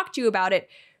could talk to you about it,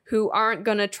 who aren't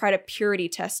gonna try to purity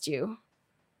test you.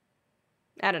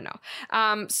 I don't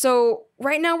know. So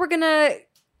right now we're gonna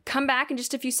come back in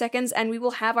just a few seconds, and we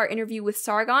will have our interview with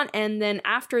Sargon, and then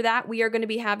after that we are going to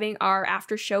be having our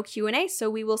after show Q&A. So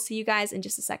we will see you guys in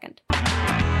just a second.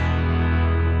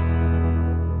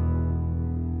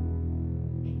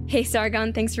 Hey,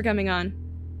 Sargon, thanks for coming on.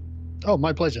 Oh,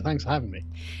 my pleasure. Thanks for having me.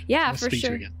 Yeah, for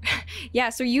sure. Yeah,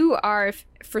 so you are, if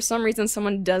for some reason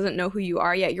someone doesn't know who you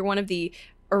are yet, you're one of the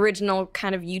original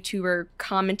kind of YouTuber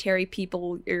commentary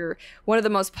people. You're one of the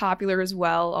most popular as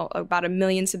well, about 1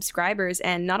 million subscribers.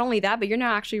 And not only that, but you're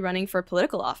now actually running for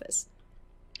political office.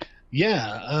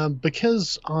 Yeah,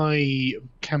 because I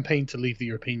campaigned to leave the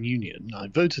European Union, I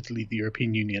voted to leave the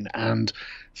European Union, and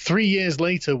 3 years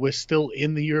later, we're still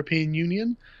in the European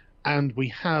Union, and we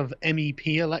have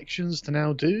MEP elections to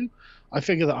now do. I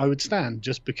figure that I would stand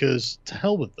just because to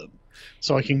hell with them,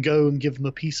 so I can go and give them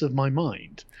a piece of my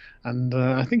mind. And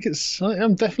I think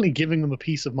I'm definitely giving them a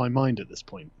piece of my mind at this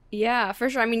point. Yeah, for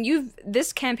sure. I mean,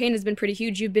 this campaign has been pretty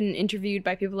huge. You've been interviewed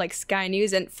by people like Sky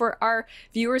News. And for our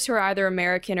viewers who are either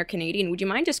American or Canadian, would you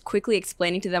mind just quickly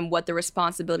explaining to them what the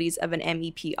responsibilities of an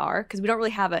MEP are? Because we don't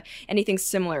really have anything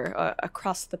similar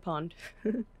across the pond.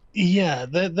 Yeah,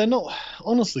 they're not,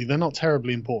 honestly, they're not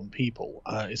terribly important people.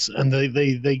 And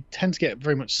they tend to get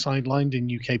very much sidelined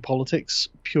in UK politics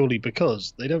purely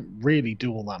because they don't really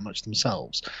do all that much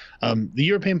themselves. The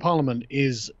European Parliament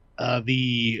is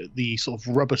the sort of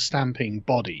rubber stamping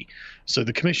body. So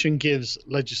the Commission gives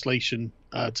legislation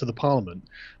to the Parliament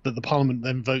that the Parliament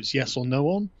then votes yes or no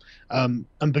on.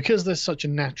 And because there's such a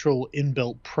natural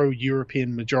inbuilt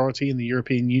pro-European majority in the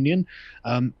European Union,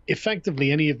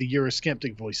 effectively any of the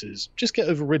Eurosceptic voices just get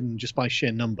overridden just by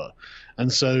sheer number.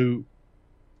 And so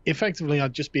effectively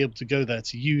I'd just be able to go there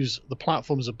to use the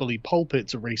platform as a bully pulpit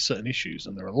to raise certain issues.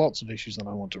 And there are lots of issues that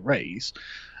I want to raise.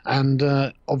 And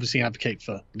obviously advocate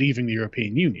for leaving the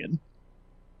European Union.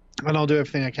 And I'll do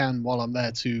everything I can while I'm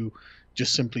there to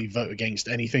just simply vote against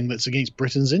anything that's against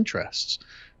Britain's interests,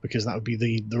 because that would be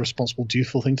the responsible,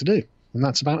 dutiful thing to do. And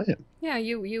that's about it. Yeah,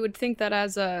 you would think that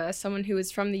as someone who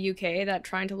is from the UK, that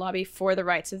trying to lobby for the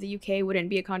rights of the UK wouldn't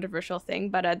be a controversial thing.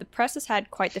 But the press has had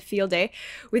quite the field day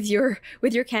with your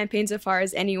campaign so far,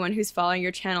 as anyone who's following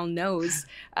your channel knows.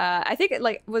 I think it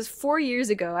was 4 years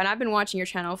ago, and I've been watching your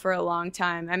channel for a long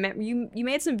time. I met you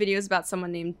made some videos about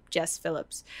someone named Jess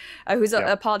Phillips, who's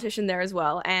a politician there as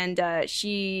well, and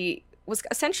she was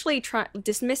essentially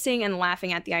dismissing and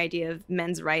laughing at the idea of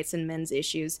men's rights and men's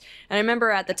issues. And I remember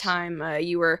at the time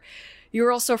you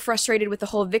were also frustrated with the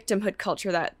whole victimhood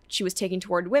culture that she was taking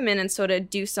toward women, and so to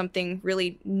do something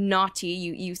really naughty,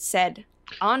 you said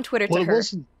on Twitter to her.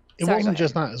 It wasn't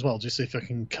just that as well, just if I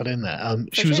can cut in there.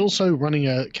 She was also running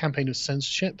a campaign of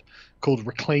censorship called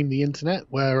Reclaim the Internet,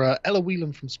 where Ella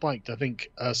Whelan from Spiked, I think,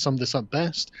 summed this up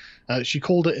best. She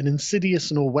called it an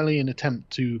insidious and Orwellian attempt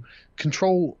to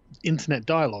control internet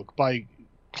dialogue by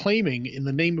claiming in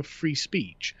the name of free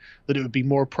speech that it would be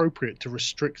more appropriate to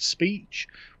restrict speech,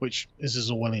 which is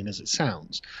as Orwellian as it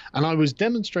sounds. And I was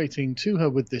demonstrating to her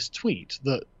with this tweet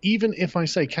that even if I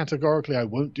say categorically I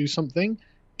won't do something,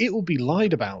 it will be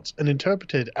lied about and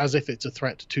interpreted as if it's a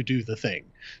threat to do the thing.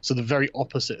 So the very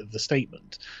opposite of the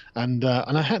statement. And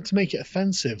I had to make it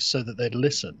offensive so that they'd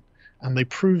listen. And they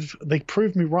proved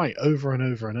me right over and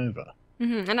over and over.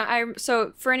 Mm-hmm. And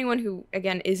so for anyone who,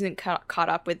 again, isn't caught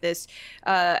up with this,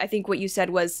 I think what you said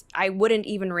was, I wouldn't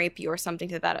even rape you, or something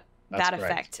to that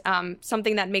effect.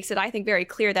 Something that makes it, I think, very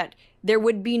clear that there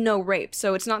would be no rape.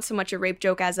 So it's not so much a rape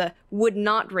joke as a would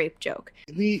not rape joke.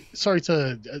 Sorry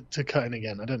to cut in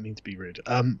again. I don't mean to be rude.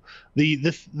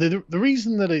 The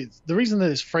reason that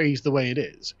it's phrased the way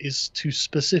it is to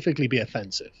specifically be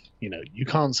offensive. You know, you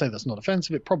can't say that's not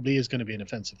offensive. It probably is going to be an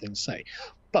offensive thing to say,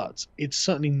 but it's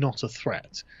certainly not a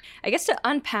threat. I guess to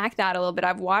unpack that a little bit,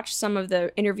 I've watched some of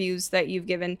the interviews that you've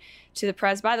given to the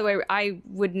press. By the way, I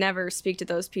would never speak to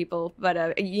those people,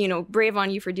 but brave on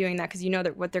you for doing that, because you know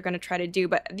that what they're going to try to do.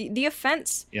 But the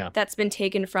offense that's been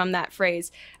taken from that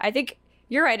phrase, I think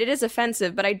you're right, it is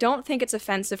offensive, but I don't think it's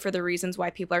offensive for the reasons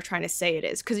why people are trying to say it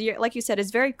is. Because like you said,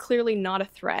 it's very clearly not a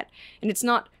threat, and it's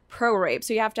not pro-rape.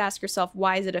 So you have to ask yourself,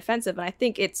 why is it offensive? And I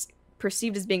think it's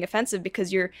perceived as being offensive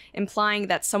because you're implying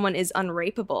that someone is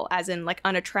unrapeable, as in like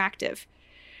unattractive.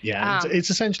 Yeah, it's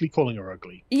essentially calling her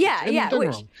ugly. Yeah,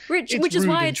 which is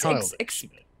why it's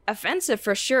offensive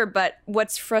for sure. But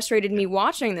what's frustrated me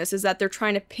watching this is that they're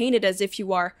trying to paint it as if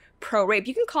you are pro-rape.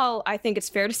 You can call, I think it's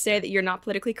fair to say that you're not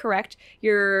politically correct.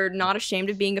 You're not ashamed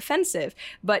of being offensive.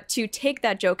 But to take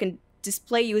that joke and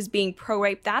display you as being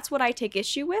pro-rape, that's what I take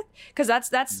issue with, because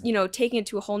that's taking it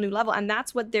to a whole new level, and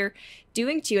that's what they're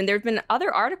doing to you. And there have been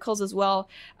other articles as well.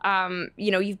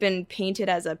 You've been painted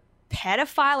as a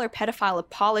pedophile or pedophile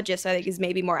apologist, I think is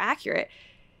maybe more accurate.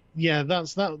 Yeah,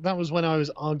 that was when I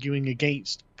was arguing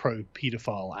against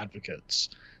pro-pedophile advocates.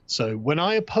 So when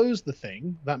I oppose the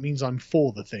thing, that means I'm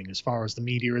for the thing as far as the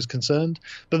media is concerned.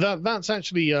 But that's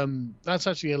actually a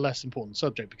less important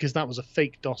subject, because that was a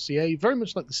fake dossier, very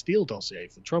much like the Steele dossier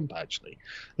for Trump, actually,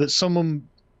 that someone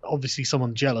obviously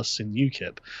someone jealous in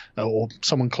UKIP or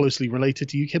someone closely related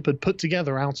to UKIP had put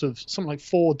together out of something like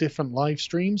 4 different live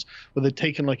streams where they'd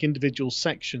taken like individual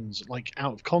sections like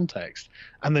out of context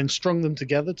and then strung them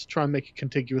together to try and make a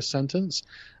contiguous sentence.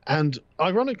 And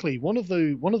ironically, one of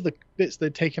the bits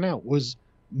they'd taken out was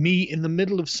me in the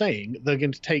middle of saying they're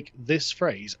going to take this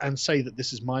phrase and say that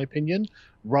this is my opinion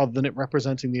rather than it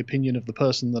representing the opinion of the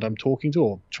person that I'm talking to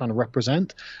or trying to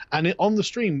represent. And on the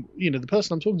stream, the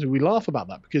person I'm talking to, we laugh about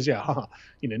that because,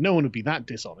 no one would be that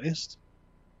dishonest.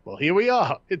 Well, here we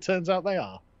are. It turns out they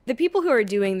are. The people who are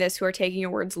doing this, who are taking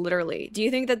your words literally, do you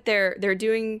think that they're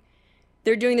doing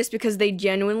this because they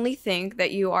genuinely think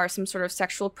that you are some sort of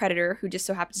sexual predator who just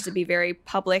so happens to be very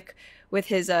public with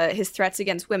his threats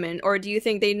against women? Or do you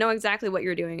think they know exactly what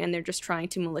you're doing and they're just trying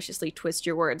to maliciously twist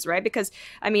your words, right? Because,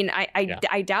 I mean,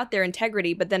 I doubt their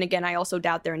integrity, but then again, I also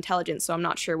doubt their intelligence, so I'm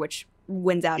not sure which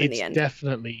wins out in the end. It's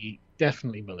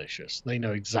definitely malicious. They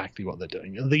know exactly what they're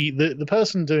doing. The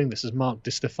person doing this is Mark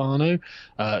DiStefano.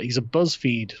 He's a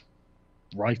BuzzFeed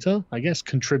writer, I guess,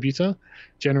 contributor,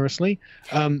 generously.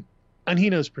 And he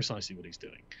knows precisely what he's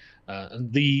doing.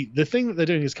 And the thing that they're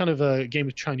doing is kind of a game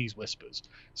of Chinese whispers.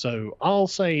 So I'll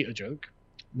say a joke.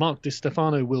 Mark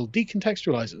DiStefano will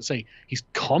decontextualize it and say he's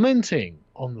commenting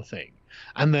on the thing.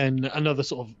 And then another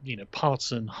sort of,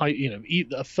 partisan,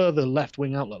 a further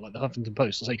left-wing outlet like the Huffington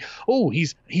Post will say, oh,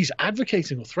 he's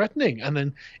advocating or threatening. And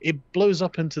then it blows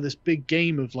up into this big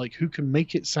game of like who can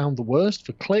make it sound the worst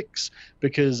for clicks,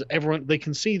 because they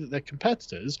can see that their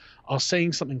competitors are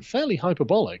saying something fairly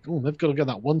hyperbolic. Oh, they've got to go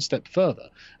that one step further.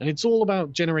 And it's all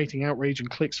about generating outrage and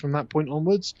clicks from that point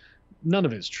onwards. None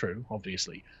of it's true,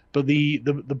 obviously. But the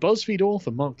BuzzFeed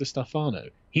author, Mark DiStefano,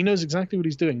 he knows exactly what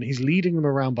he's doing. And he's leading them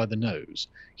around by the nose.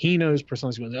 He knows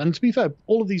precisely what they're doing. And to be fair,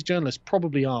 all of these journalists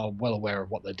probably are well aware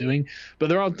of what they're doing. But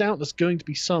there are doubtless going to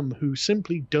be some who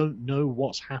simply don't know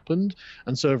what's happened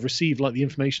and so have received like the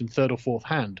information third or fourth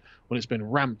hand when it's been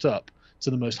ramped up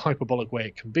to the most hyperbolic way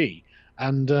it can be.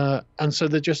 And so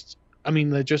they're just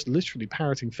literally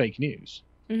parroting fake news.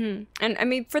 Mm-hmm. And I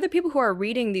mean, for the people who are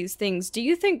reading these things, do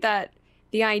you think that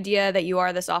the idea that you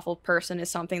are this awful person is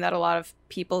something that a lot of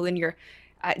people in your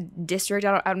district,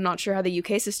 I'm not sure how the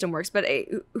UK system works, but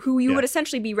who you would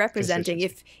essentially be representing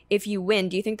if you win,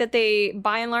 do you think that they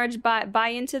by and large buy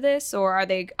into this, or are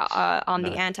they on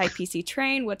the anti-PC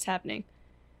train? What's happening?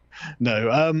 No,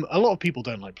 a lot of people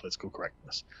don't like political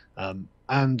correctness.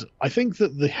 And I think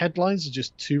that the headlines are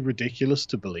just too ridiculous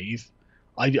to believe.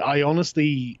 I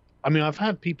honestly, I've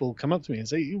had people come up to me and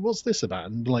say, what's this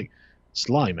about? And like,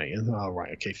 Sly, mate. And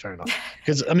right, okay, fair enough.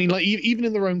 Because even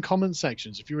in their own comment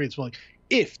sections, if you read it's like,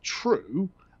 if true,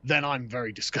 then I'm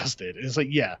very disgusted. And it's like,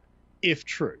 yeah, if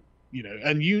true,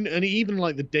 and even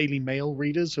like the Daily Mail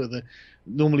readers, who are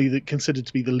normally considered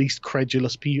to be the least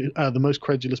credulous the most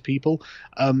credulous people,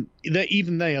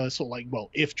 they are sort of like, well,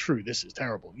 if true, this is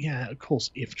terrible. Yeah, of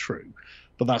course, if true,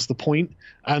 but that's the point.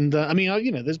 And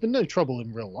there's been no trouble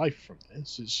in real life from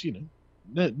this. It's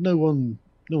no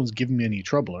one's given me any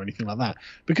trouble or anything like that,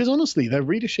 because honestly, their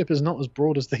readership is not as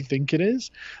broad as they think it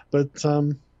is. But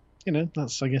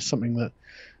that's, I guess, something that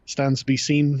stands to be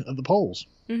seen at the polls.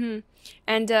 Mm-hmm.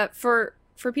 And for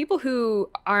people who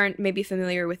aren't maybe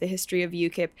familiar with the history of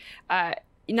UKIP,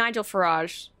 Nigel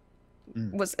Farage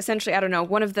was essentially,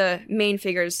 one of the main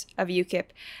figures of UKIP.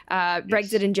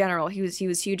 Brexit in general, he was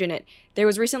huge in it. There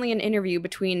was recently an interview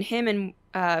between him and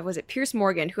was it Piers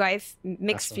Morgan, who I have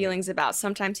mixed feelings about.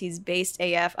 Sometimes he's based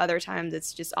AF, other times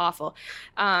it's just awful.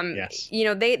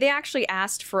 They actually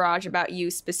asked Farage about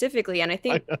you specifically, and I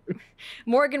think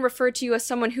Morgan referred to you as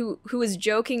someone who was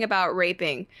joking about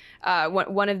raping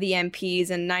one of the MPs,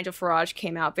 and Nigel Farage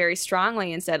came out very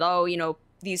strongly and said,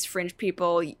 these fringe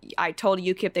people, I told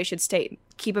UKIP they should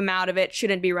keep them out of it,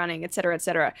 shouldn't be running, et cetera, et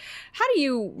cetera. How do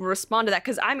you respond to that?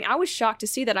 Because I was shocked to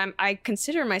see that. I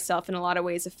consider myself in a lot of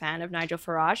ways a fan of Nigel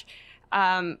Farage.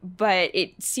 But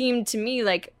it seemed to me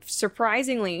like,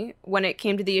 surprisingly, when it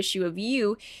came to the issue of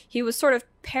you, he was sort of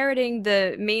parroting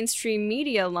the mainstream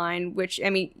media line, which,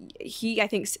 he, I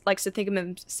think, likes to think of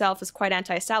himself as quite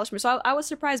anti-establishment. So I was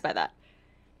surprised by that.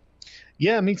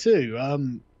 Yeah, me too.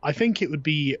 I think it would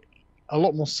be a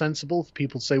lot more sensible for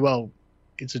people to say, well,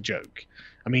 it's a joke.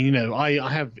 I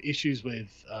have issues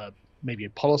with maybe a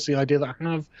policy idea that I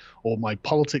have, or my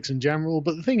politics in general.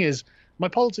 But the thing is, my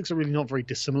politics are really not very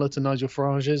dissimilar to Nigel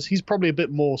Farage's. He's probably a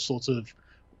bit more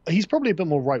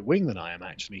right wing than I am,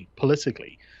 actually,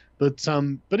 politically. But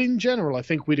in general, I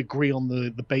think we'd agree on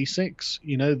the basics.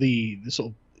 The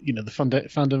sort of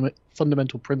the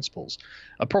fundamental principles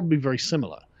are probably very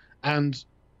similar. And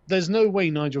there's no way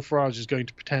Nigel Farage is going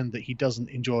to pretend that he doesn't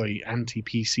enjoy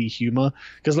anti-PC humor,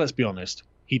 because let's be honest,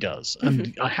 he does.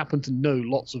 And I happen to know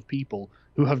lots of people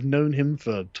who have known him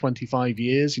for 25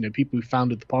 years, you know, people who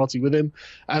founded the party with him,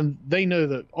 and they know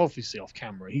that obviously off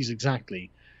camera he's exactly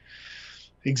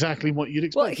what you'd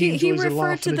expect. Well, he enjoys a referred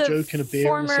laugh to and a joke and a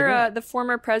beer and a cigarette. the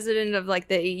former president of like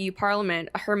the EU Parliament,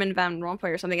 Herman van Rompuy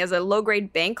or something, as a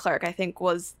low-grade bank clerk, I think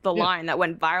was the line that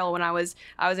went viral when I was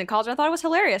in college. I thought it was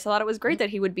hilarious. I thought it was great that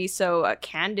he would be so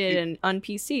candid and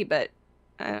un-PC, but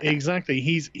exactly,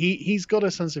 he's got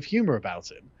a sense of humor about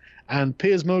him. And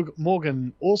Piers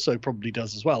Morgan also probably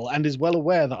does as well, and is well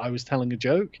aware that I was telling a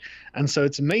joke. And so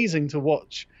it's amazing to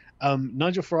watch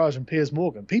Nigel Farage and Piers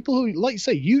Morgan, people who, like you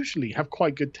say, usually have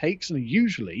quite good takes and are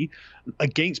usually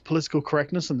against political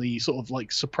correctness and the sort of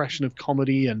like suppression of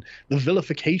comedy and the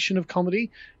vilification of comedy.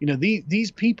 You know,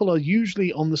 these people are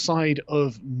usually on the side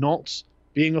of not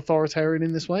being authoritarian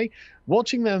in this way.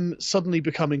 Watching them suddenly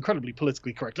become incredibly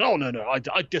politically correct. Oh, no,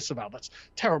 I disavow. That's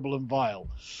terrible and vile.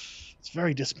 It's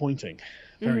very disappointing.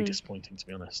 Very disappointing, to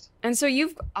be honest. And so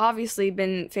you've obviously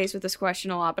been faced with this question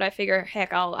a lot, but I figure,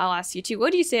 heck, I'll ask you too.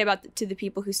 What do you say to the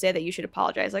people who say that you should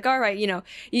apologize? Like, all right, you know,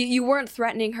 you weren't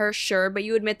threatening her, sure, but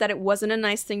you admit that it wasn't a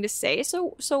nice thing to say.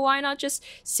 So why not just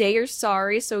say you're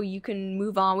sorry so you can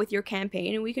move on with your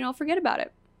campaign and we can all forget about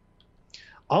it?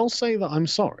 I'll say that I'm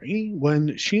sorry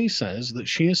when she says that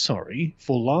she is sorry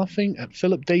for laughing at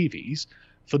Philip Davies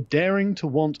for daring to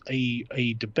want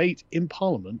a debate in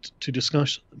Parliament to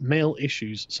discuss male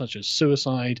issues such as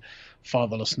suicide,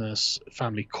 fatherlessness,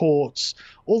 family courts,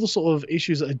 all the sort of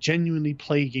issues that are genuinely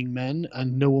plaguing men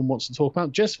and no one wants to talk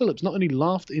about. Jess Phillips not only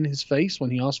laughed in his face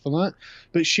when he asked for that,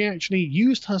 but she actually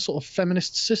used her sort of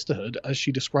feminist sisterhood, as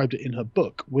she described it in her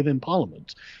book, within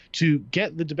Parliament, to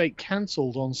get the debate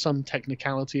cancelled on some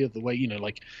technicality of the way, you know,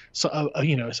 like, so,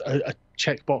 a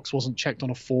checkbox wasn't checked on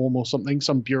a form or something,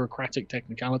 some bureaucratic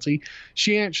technicality.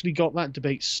 She actually got that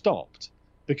debate stopped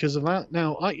because of that.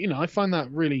 Now, I find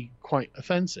that really quite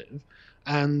offensive.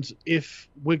 And if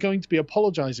we're going to be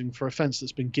apologizing for offense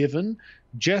that's been given,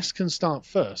 Jess can start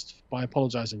first by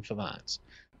apologizing for that.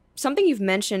 Something you've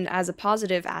mentioned as a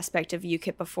positive aspect of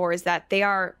UKIP before is that they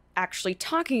are actually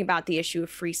talking about the issue of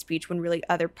free speech when really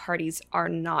other parties are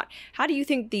not. How do you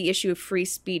think the issue of free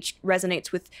speech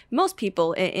resonates with most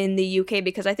people in the UK?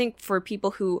 Because I think for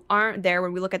people who aren't there,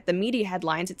 when we look at the media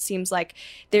headlines, it seems like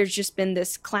there's just been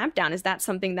this clampdown. Is that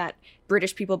something that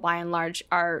British people by and large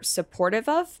are supportive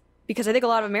of? Because I think a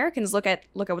lot of Americans look at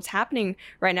what's happening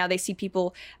right now. They see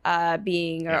people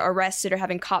being arrested or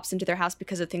having cops into their house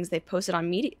because of things they posted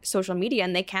on social media,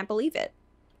 and they can't believe it.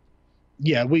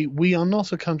 Yeah, we are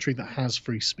not a country that has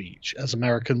free speech, as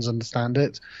Americans understand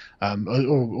it,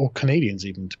 or Canadians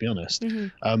even, to be honest.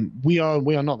 We are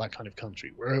not that kind of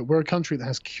country. We're a country that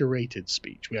has curated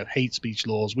speech. We have hate speech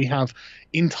laws. We have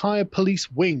entire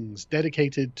police wings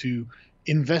dedicated to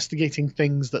investigating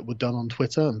things that were done on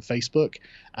Twitter and Facebook,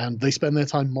 and they spend their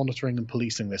time monitoring and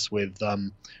policing this with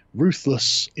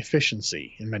ruthless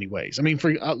efficiency in many ways. I mean,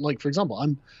 for example,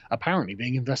 I'm apparently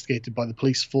being investigated by the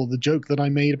police for the joke that I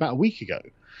made about a week ago.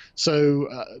 So,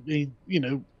 I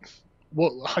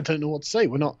don't know what to say.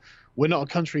 We're not a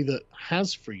country that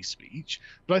has free speech,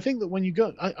 but I think that when you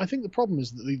go, I think the problem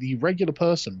is that the regular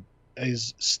person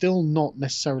is still not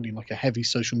necessarily like a heavy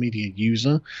social media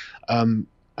user.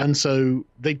 And so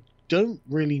they don't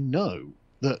really know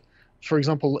that, for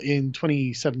example, in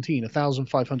 2017,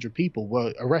 1,500 people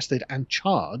were arrested and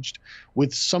charged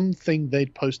with something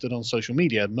they'd posted on social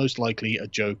media, most likely a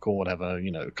joke or whatever,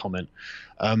 a comment.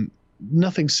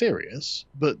 Nothing serious,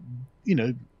 but,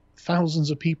 thousands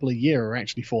of people a year are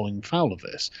actually falling foul of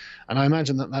this. And I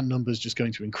imagine that number is just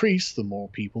going to increase the more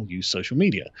people use social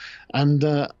media. And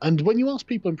when you ask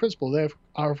people in principle, they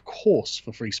are, of course,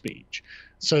 for free speech.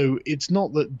 So it's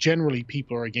not that generally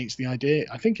people are against the idea.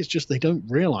 I think it's just they don't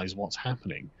realize what's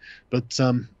happening. But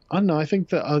I don't know. I think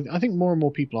more and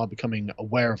more people are becoming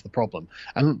aware of the problem.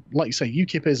 And like you say,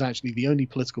 UKIP is actually the only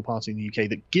political party in the UK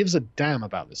that gives a damn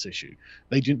about this issue.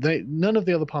 None of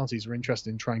the other parties are interested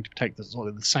in trying to protect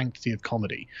the sanctity of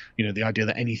comedy. The idea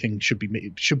that anything should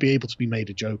be able to be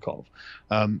made a joke of.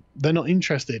 They're not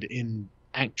interested in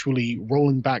actually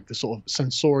rolling back the sort of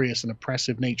censorious and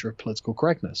oppressive nature of political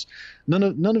correctness. None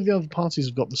of the other parties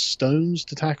have got the stones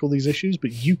to tackle these issues,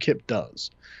 but UKIP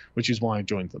does, which is why I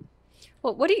joined them.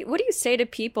 Well, what do you say to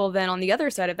people then on the other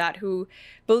side of that who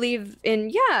believe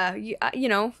in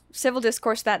civil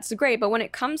discourse, that's great, but when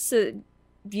it comes to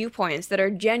viewpoints that are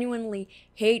genuinely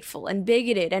hateful and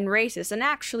bigoted and racist and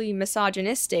actually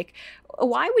misogynistic,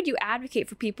 why would you advocate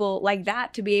for people like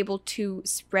that to be able to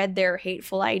spread their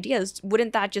hateful ideas?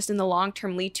 Wouldn't that just in the long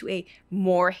term lead to a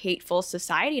more hateful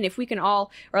society? And if we can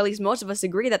all, or at least most of us,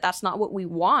 agree that that's not what we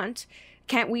want,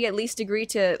 can't we at least agree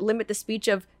to limit the speech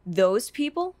of those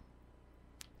people?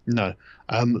 No,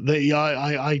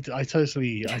 I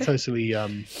totally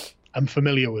I'm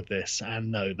familiar with this,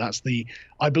 and no,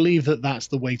 I believe that's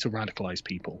the way to radicalize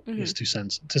people, is to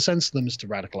censor them, is to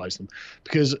radicalize them,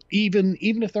 because even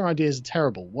if their ideas are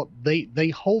terrible, what they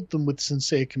hold them with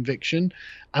sincere conviction,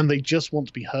 and they just want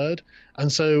to be heard. And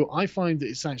so I find that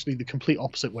it's actually the complete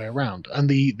opposite way around. And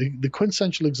the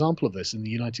quintessential example of this in the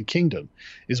United Kingdom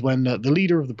is when the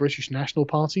leader of the British National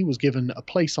Party was given a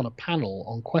place on a panel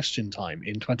on Question Time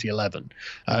in 2011.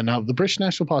 Now, the British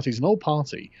National Party is an old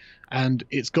party, and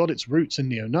it's got its roots in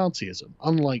neo-Nazism,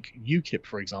 unlike UKIP,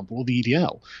 for example, or the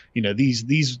EDL. You know,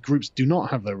 these groups do not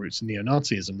have their roots in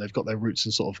neo-Nazism. They've got their roots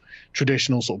in sort of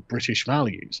traditional sort of British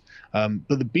values. But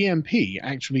the BNP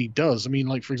actually does. I mean,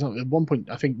 like, for example, at one point,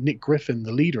 I think Nick Griffin,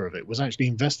 the leader of it, was actually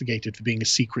investigated for being a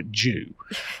secret Jew.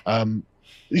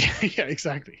 Yeah,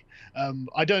 exactly.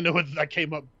 I don't know whether that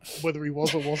came up, whether he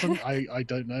was or wasn't. I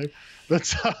don't know.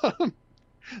 But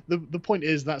the point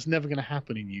is, that's never going to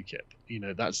happen in UKIP. You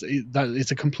know,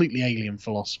 it's a completely alien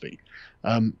philosophy.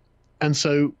 And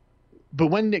so, but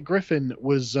when Nick Griffin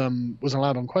was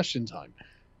allowed on Question Time,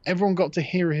 everyone got to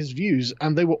hear his views,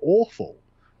 and they were awful.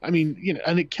 I mean, you know,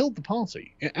 and it killed the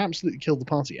party. It absolutely killed the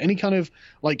party. Any kind of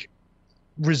like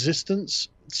resistance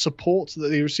support that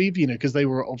they received, you know, because they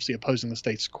were obviously opposing the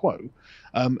status quo,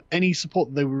 any support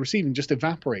that they were receiving just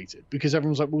evaporated, because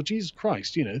everyone's like, well, Jesus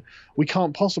Christ, you know, we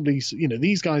can't possibly, you know,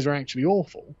 these guys are actually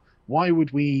awful. Why would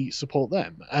we support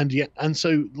them? And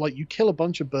so, like, you kill a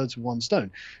bunch of birds with one stone,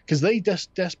 because they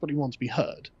desperately want to be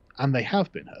heard, and they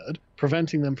have been heard,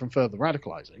 preventing them from further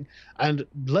radicalizing, and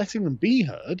letting them be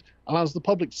heard allows the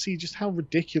public to see just how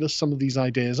ridiculous some of these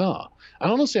ideas are.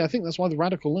 And honestly, I think that's why the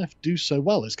radical left do so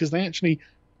well, is because they actually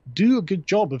do a good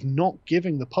job of not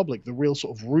giving the public the real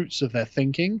sort of roots of their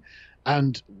thinking.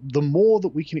 And the more that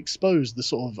we can expose the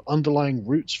sort of underlying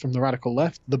roots from the radical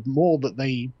left, the more that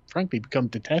they, frankly, become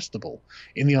detestable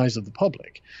in the eyes of the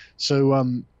public.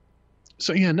 So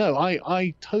yeah, no,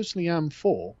 I totally am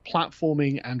for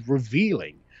platforming and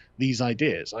revealing these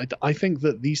ideas. I think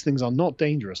that these things are not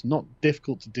dangerous, not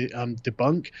difficult to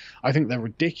debunk. I think they're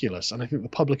ridiculous, and I think the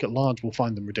public at large will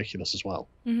find them ridiculous as well.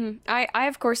 I,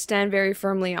 of course, stand very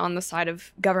firmly on the side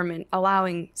of government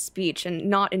allowing speech and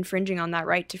not infringing on that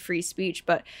right to free speech.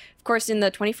 But, of course, in the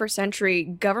 21st century,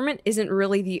 government isn't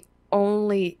really the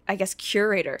only, I guess,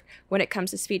 curator when it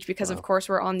comes to speech, because of course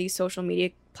we're on these social media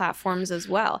platforms as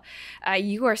well.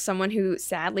 You are someone who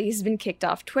sadly has been kicked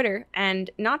off Twitter, and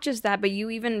not just that, but you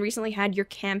even recently had your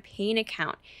campaign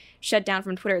account shut down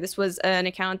from Twitter. This was an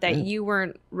account that you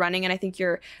weren't running, and I think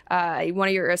your one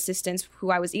of your assistants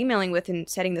who I was emailing with and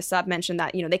setting this up mentioned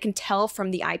that, you know, they can tell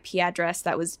from the IP address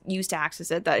that was used to access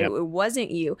it that it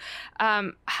wasn't you.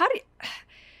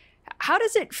 How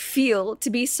does it feel to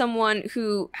be someone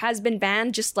who has been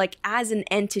banned just like as an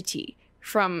entity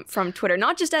from Twitter,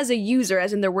 not just as a user,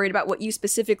 as in they're worried about what you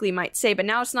specifically might say, but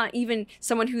now it's not even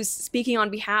someone who's speaking on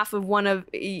behalf of one of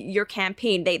your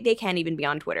campaign. They can't even be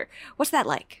on Twitter. What's that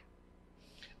like?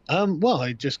 Well,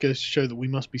 it just goes to show that we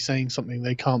must be saying something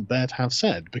they can't bear to have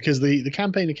said, because the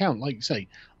campaign account, like you say,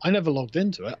 I never logged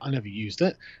into it, I never used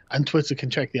it, and Twitter can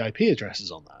check the IP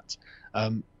addresses on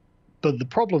that. But the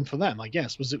problem for them, I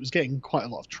guess, was it was getting quite a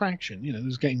lot of traction. You know, it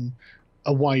was getting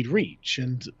a wide reach,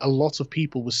 and a lot of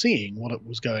people were seeing what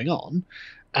was going on.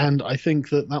 And I think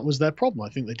that was their problem.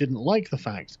 I think they didn't like the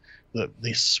fact that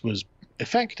this was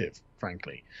effective,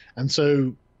 frankly. And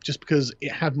so just because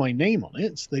it had my name on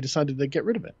it, they decided they'd get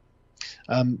rid of it.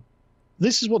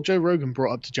 This is what Joe Rogan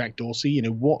brought up to Jack Dorsey. You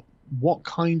know, what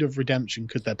kind of redemption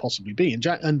could there possibly be? And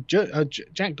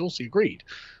Jack Dorsey agreed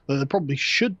that there probably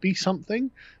should be something,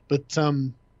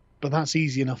 but that's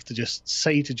easy enough to just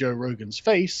say to Joe Rogan's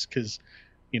face, because,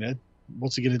 you know,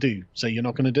 what's he going to do? Say you're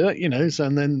not going to do it, you know,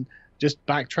 and then just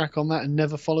backtrack on that and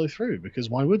never follow through, because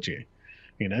why would you?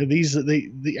 You know, these are the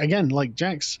again, like,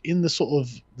 Jack's in the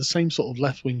same sort of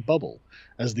left-wing bubble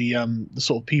as the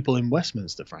sort of people in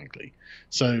Westminster, frankly.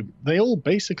 So they all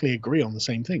basically agree on the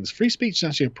same things. Free speech is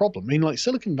actually a problem. I mean, like,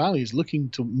 Silicon Valley is looking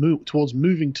to move towards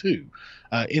moving to,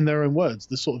 in their own words,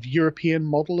 the sort of European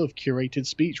model of curated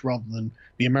speech rather than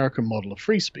the American model of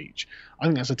free speech. I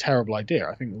think that's a terrible idea.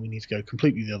 I think that we need to go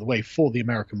completely the other way for the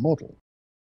American model.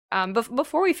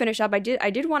 Before we finish up, I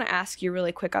did want to ask you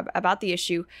really quick about the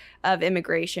issue of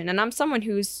immigration. And I'm someone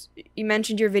you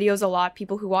mentioned your videos a lot.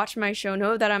 People who watch my show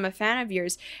know that I'm a fan of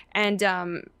yours. And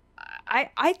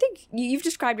I think you've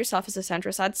described yourself as a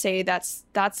centrist. I'd say that's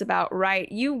about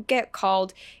right. You get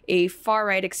called a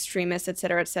far-right extremist, et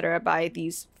cetera, by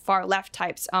these far-left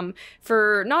types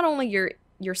for not only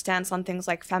your stance on things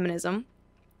like feminism,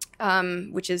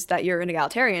 which is that you're an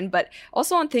egalitarian, but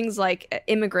also on things like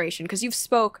immigration, because you've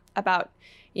spoke about,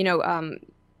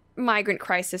 migrant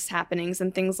crisis happenings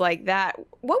and things like that.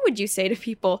 What would you say to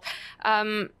people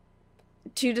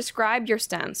to describe your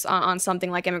stance on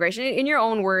something like immigration? In your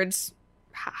own words,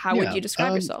 how would you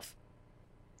describe yourself?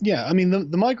 Yeah, I mean,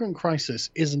 the migrant crisis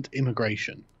isn't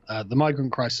immigration. The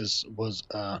migrant crisis was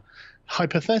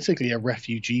hypothetically a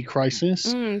refugee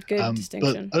crisis. Good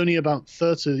distinction. But only about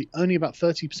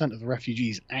 30% of the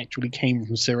refugees actually came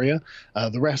from Syria.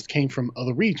 The rest came from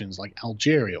other regions like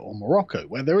Algeria or Morocco,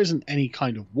 where there isn't any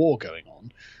kind of war going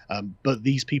on. But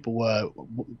these people were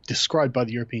described by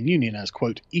the European Union as,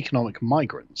 quote, economic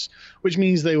migrants, which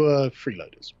means they were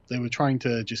freeloaders. They were trying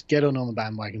to just get on the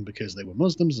bandwagon because they were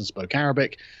Muslims and spoke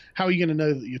Arabic. How are you going to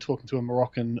know that you're talking to a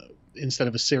Moroccan instead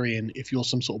of a Syrian if you're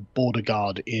some sort of border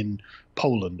guard in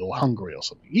Poland or Hungary or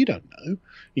something? You don't know.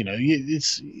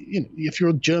 If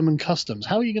you're German customs,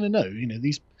 how are you going to know?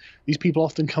 These people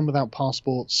often come without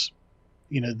passports.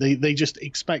 They just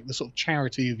expect the sort of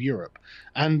charity of Europe,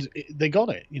 and they got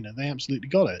it. They absolutely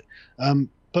got it.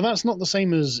 But that's not the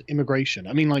same as immigration.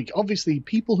 I mean, like, obviously,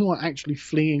 people who are actually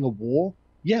fleeing a war,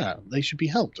 yeah, they should be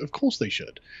helped. Of course they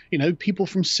should. People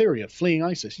from Syria fleeing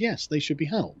ISIS, yes, they should be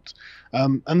helped.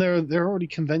 And there are already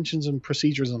conventions and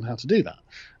procedures on how to do that.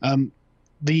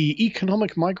 The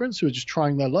economic migrants who are just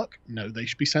trying their luck, no, they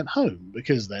should be sent home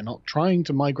because they're not trying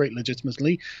to migrate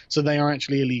legitimately, so they are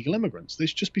actually illegal immigrants. They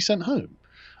should just be sent home.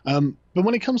 But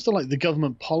when it comes to like the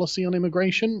government policy on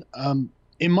immigration,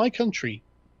 in my country,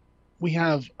 we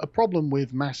have a problem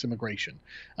with mass immigration.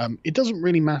 It doesn't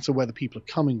really matter where the people are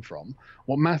coming from.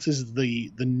 What matters is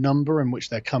the number in which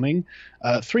they're coming.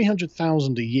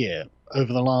 300,000 a year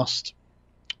over the last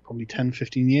probably 10,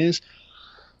 15 years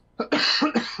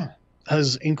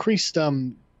has increased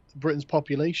Britain's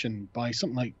population by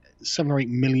something like 7 or 8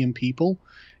 million people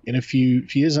in a few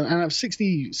years. And out of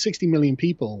 60 million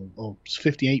people, or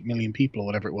 58 million people, or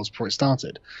whatever it was before it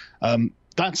started,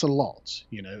 that's a lot,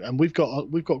 and we've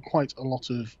got quite a lot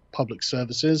of public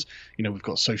services. We've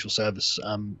got social service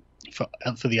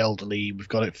for the elderly. We've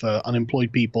got it for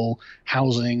unemployed people,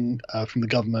 housing from the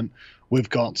government. We've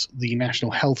got the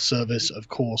National Health Service, of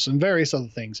course, and various other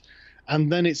things.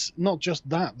 And then it's not just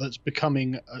that's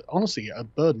becoming, honestly, a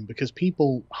burden, because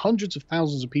people, hundreds of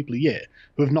thousands of people a year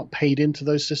who have not paid into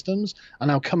those systems are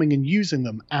now coming and using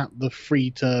them at the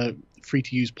free to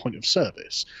use point of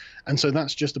service. And so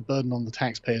that's just a burden on the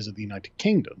taxpayers of the United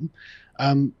Kingdom.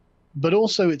 But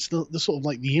also it's the sort of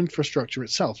like the infrastructure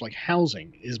itself, like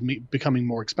housing is becoming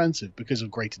more expensive because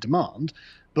of greater demand,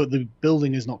 but the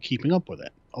building is not keeping up with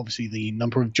it. Obviously, the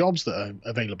number of jobs that are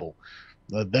available,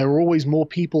 there are always more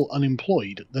people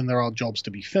unemployed than there are jobs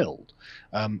to be filled,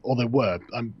 or there were.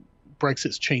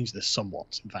 Brexit's changed this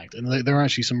somewhat, in fact, and there are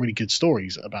actually some really good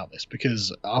stories about this,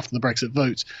 because after the Brexit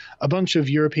vote, a bunch of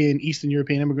Eastern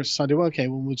European immigrants decided, well, okay,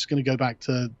 well, we're just going to go back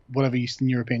to whatever Eastern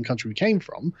European country we came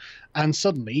from, and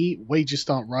suddenly wages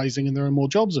start rising and there are more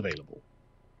jobs available,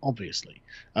 obviously.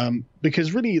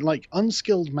 Because really, like,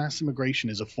 unskilled mass immigration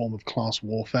is a form of class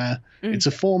warfare. It's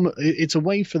a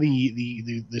way for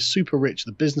the super rich,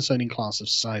 the business owning class of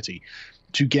society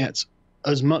to get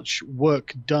as much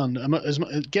work done,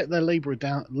 get their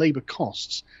labor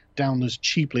costs down as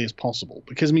cheaply as possible.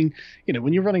 Because, I mean,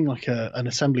 when you're running like an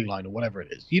assembly line or whatever it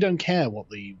is, you don't care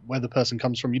where the person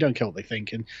comes from, you don't care what they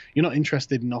think, and you're not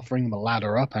interested in offering them a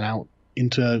ladder up and out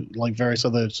into like various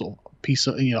other sort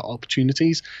of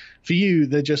opportunities. For you,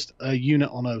 they're just a unit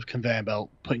on a conveyor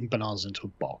belt putting bananas into a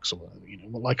box, or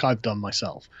whatever, like I've done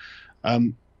myself.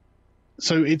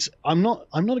 So I'm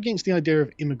not against the idea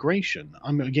of immigration.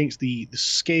 I'm against the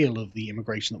scale of the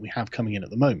immigration that we have coming in at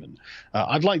the moment.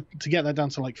 I'd like to get that down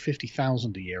to like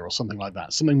 50,000 a year or something like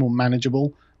that, something more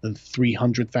manageable than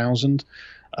 300,000.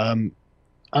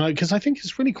 Because I think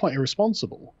it's really quite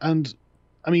irresponsible. And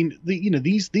I mean,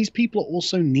 these people are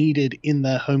also needed in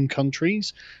their home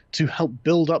countries to help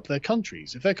build up their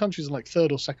countries. If their countries are like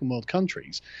third or second world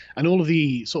countries, and all of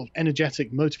the sort of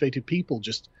energetic, motivated people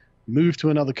just move to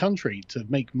another country to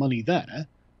make money there,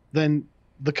 then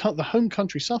the home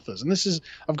country suffers. And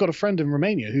I've got a friend in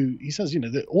Romania who he says,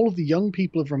 that all of the young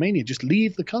people of Romania just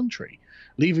leave the country,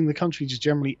 leaving the country just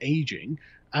generally aging,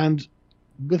 and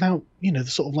without, the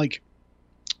sort of like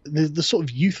the sort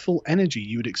of youthful energy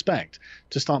you would expect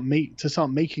to start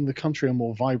making the country a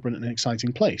more vibrant and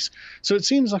exciting place. So it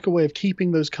seems like a way of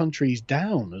keeping those countries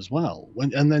down as well.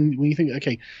 And then when you think,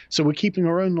 okay, so we're keeping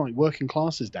our own like working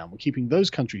classes down, we're keeping those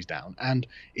countries down, and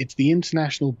it's the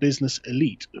international business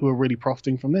elite who are really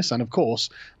profiting from this. And of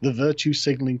course, the virtue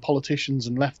signaling politicians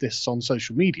and leftists on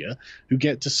social media who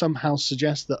get to somehow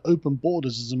suggest that open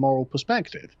borders is a moral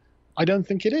perspective. I don't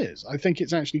think it is. I think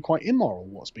it's actually quite immoral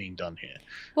what's being done here.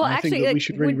 Well, and I think actually, that we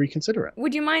should really reconsider it.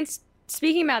 Would you mind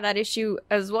speaking about that issue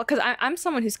as well? Because I'm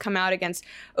someone who's come out against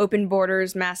open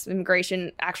borders, mass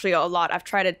immigration, actually a lot. I've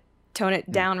tried to tone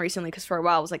it down recently because for a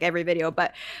while it was like every video.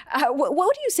 But what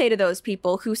would you say to those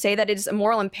people who say that it is a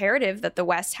moral imperative that the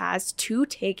West has to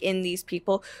take in these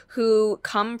people who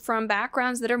come from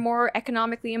backgrounds that are more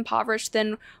economically impoverished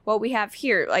than what we have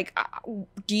here? Like,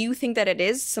 do you think that it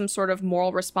is some sort of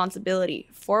moral responsibility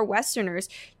for Westerners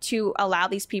to allow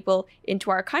these people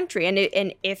into our country?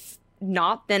 And if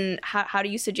not, then how do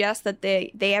you suggest that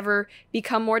they ever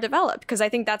become more developed? Because I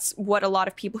think that's what a lot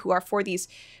of people who are for these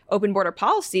open border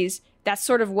policies, that's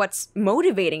sort of what's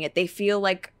motivating it. They feel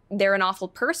like they're an awful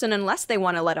person unless they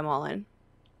want to let them all in.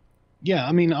 Yeah,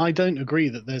 I mean, I don't agree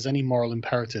that there's any moral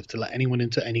imperative to let anyone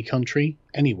into any country,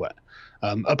 anywhere,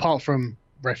 apart from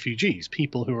refugees,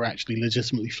 people who are actually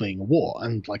legitimately fleeing a war.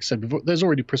 And like I said before, there's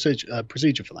already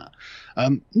procedure for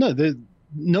that.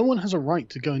 No one has a right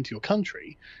to go into your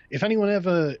country.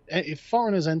 If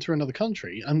foreigners enter another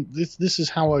country, and this is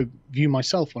how I view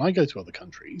myself when I go to other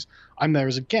countries, I'm there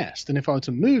as a guest. And if I were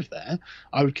to move there,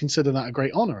 I would consider that a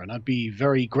great honor, and I'd be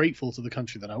very grateful to the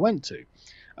country that I went to.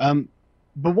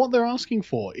 But what they're asking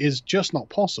for is just not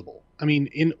possible. I mean,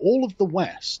 in all of the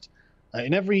West,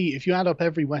 if you add up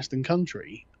every Western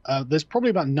country, there's probably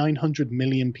about 900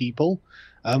 million people,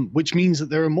 which means that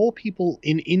there are more people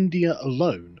in India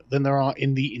alone than there are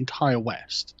in the entire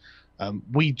West.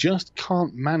 We just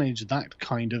can't manage that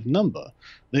kind of number.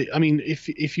 I mean,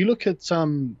 if you look at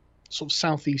sort of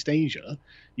Southeast Asia,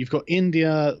 you've got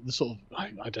India, the sort of,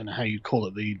 I don't know how you'd call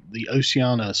it, the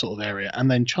Oceania sort of area, and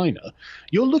then China.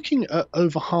 You're looking at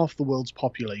over half the world's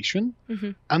population,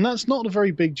 and that's not a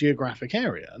very big geographic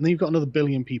area. And then you've got another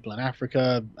billion people in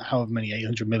Africa, however many,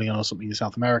 800 million or something in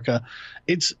South America.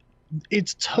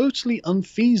 It's totally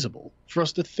unfeasible for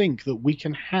us to think that we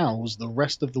can house the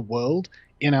rest of the world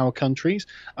in our countries.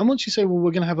 And once you say, well,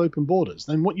 we're going to have open borders,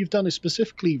 then what you've done is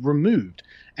specifically removed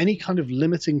any kind of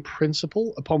limiting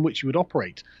principle upon which you would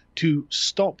operate to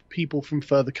stop people from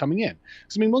further coming in.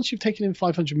 Because, I mean, once you've taken in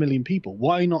 500 million people,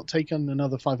 why not take in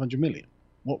another 500 million?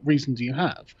 What reason do you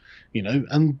have?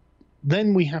 And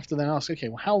then we have to then ask, okay,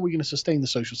 well, how are we going to sustain the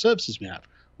social services we have?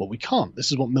 Well, we can't.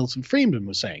 This is what Milton Friedman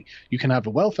was saying. You can have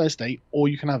a welfare state or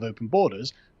you can have open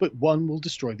borders, but one will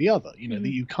destroy the other.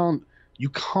 That you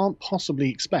can't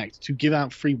possibly expect to give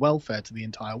out free welfare to the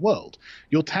entire world.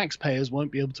 Your taxpayers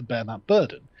won't be able to bear that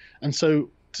burden. And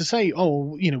so to say,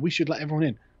 we should let everyone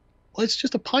in, well, it's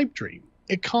just a pipe dream.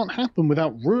 It can't happen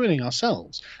without ruining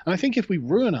ourselves. And I think if we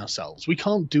ruin ourselves, we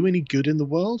can't do any good in the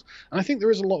world. And I think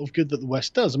there is a lot of good that the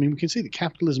West does. I mean, we can see that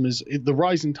capitalism the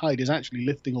rising tide is actually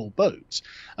lifting all boats.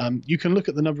 You can look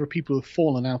at the number of people who have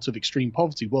fallen out of extreme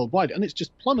poverty worldwide, and it's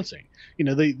just plummeting.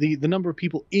 The number of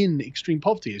people in extreme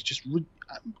poverty is just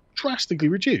drastically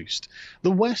reduced.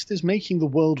 The West is making the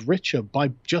world richer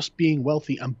by just being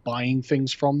wealthy and buying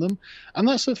things from them, and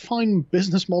that's a fine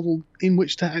business model in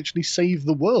which to actually save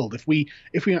the world. If we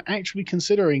are actually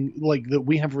considering like that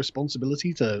we have a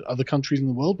responsibility to other countries in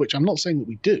the world, which I'm not saying that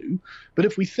we do, but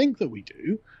if we think that we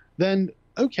do, then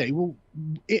okay, well,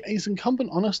 it is incumbent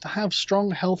on us to have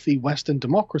strong, healthy Western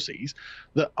democracies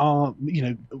that are,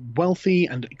 wealthy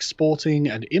and exporting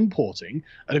and importing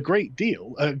at a great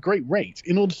rate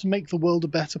in order to make the world a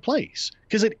better place.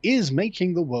 Because it is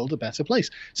making the world a better place.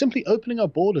 Simply opening our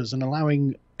borders and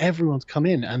allowing everyone to come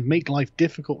in and make life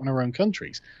difficult in our own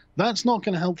countries, that's not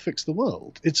going to help fix the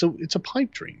world. It's a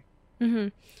pipe dream.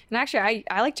 And actually,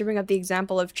 I like to bring up the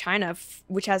example of China,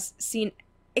 which has seen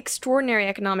extraordinary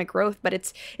economic growth, but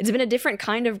it's been a different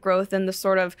kind of growth than the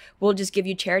sort of we'll just give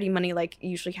you charity money like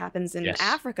usually happens in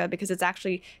Africa, because it's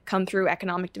actually come through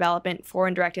economic development,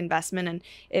 foreign direct investment, and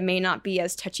it may not be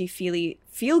as touchy-feely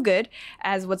feel good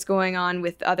as what's going on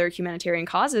with other humanitarian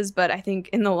causes, but I think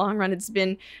in the long run it's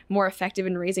been more effective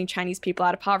in raising Chinese people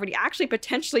out of poverty, actually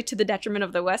potentially to the detriment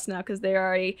of the West now because they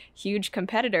are a huge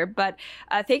competitor. But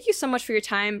thank you so much for your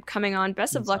time coming on.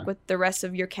 Best of luck with the rest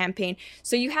of your campaign.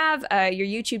 So you have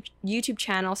your YouTube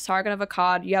channel, Sargon of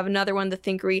Akkad. You have another one, The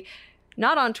Thinkery,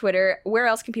 not on Twitter. Where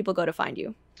else can people go to find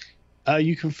you?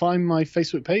 You can find my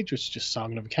Facebook page, which is just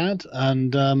Sargon of Akkad,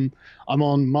 and I'm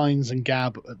on Minds and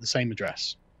Gab at the same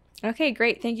address. Okay,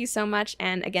 great. Thank you so much.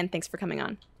 And again, thanks for coming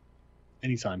on.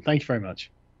 Anytime. Thank you very much.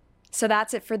 So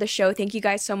that's it for the show. Thank you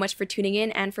guys so much for tuning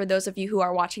in. And for those of you who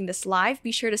are watching this live,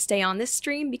 be sure to stay on this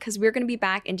stream because we're going to be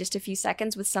back in just a few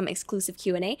seconds with some exclusive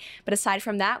Q&A. But aside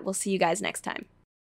from that, we'll see you guys next time.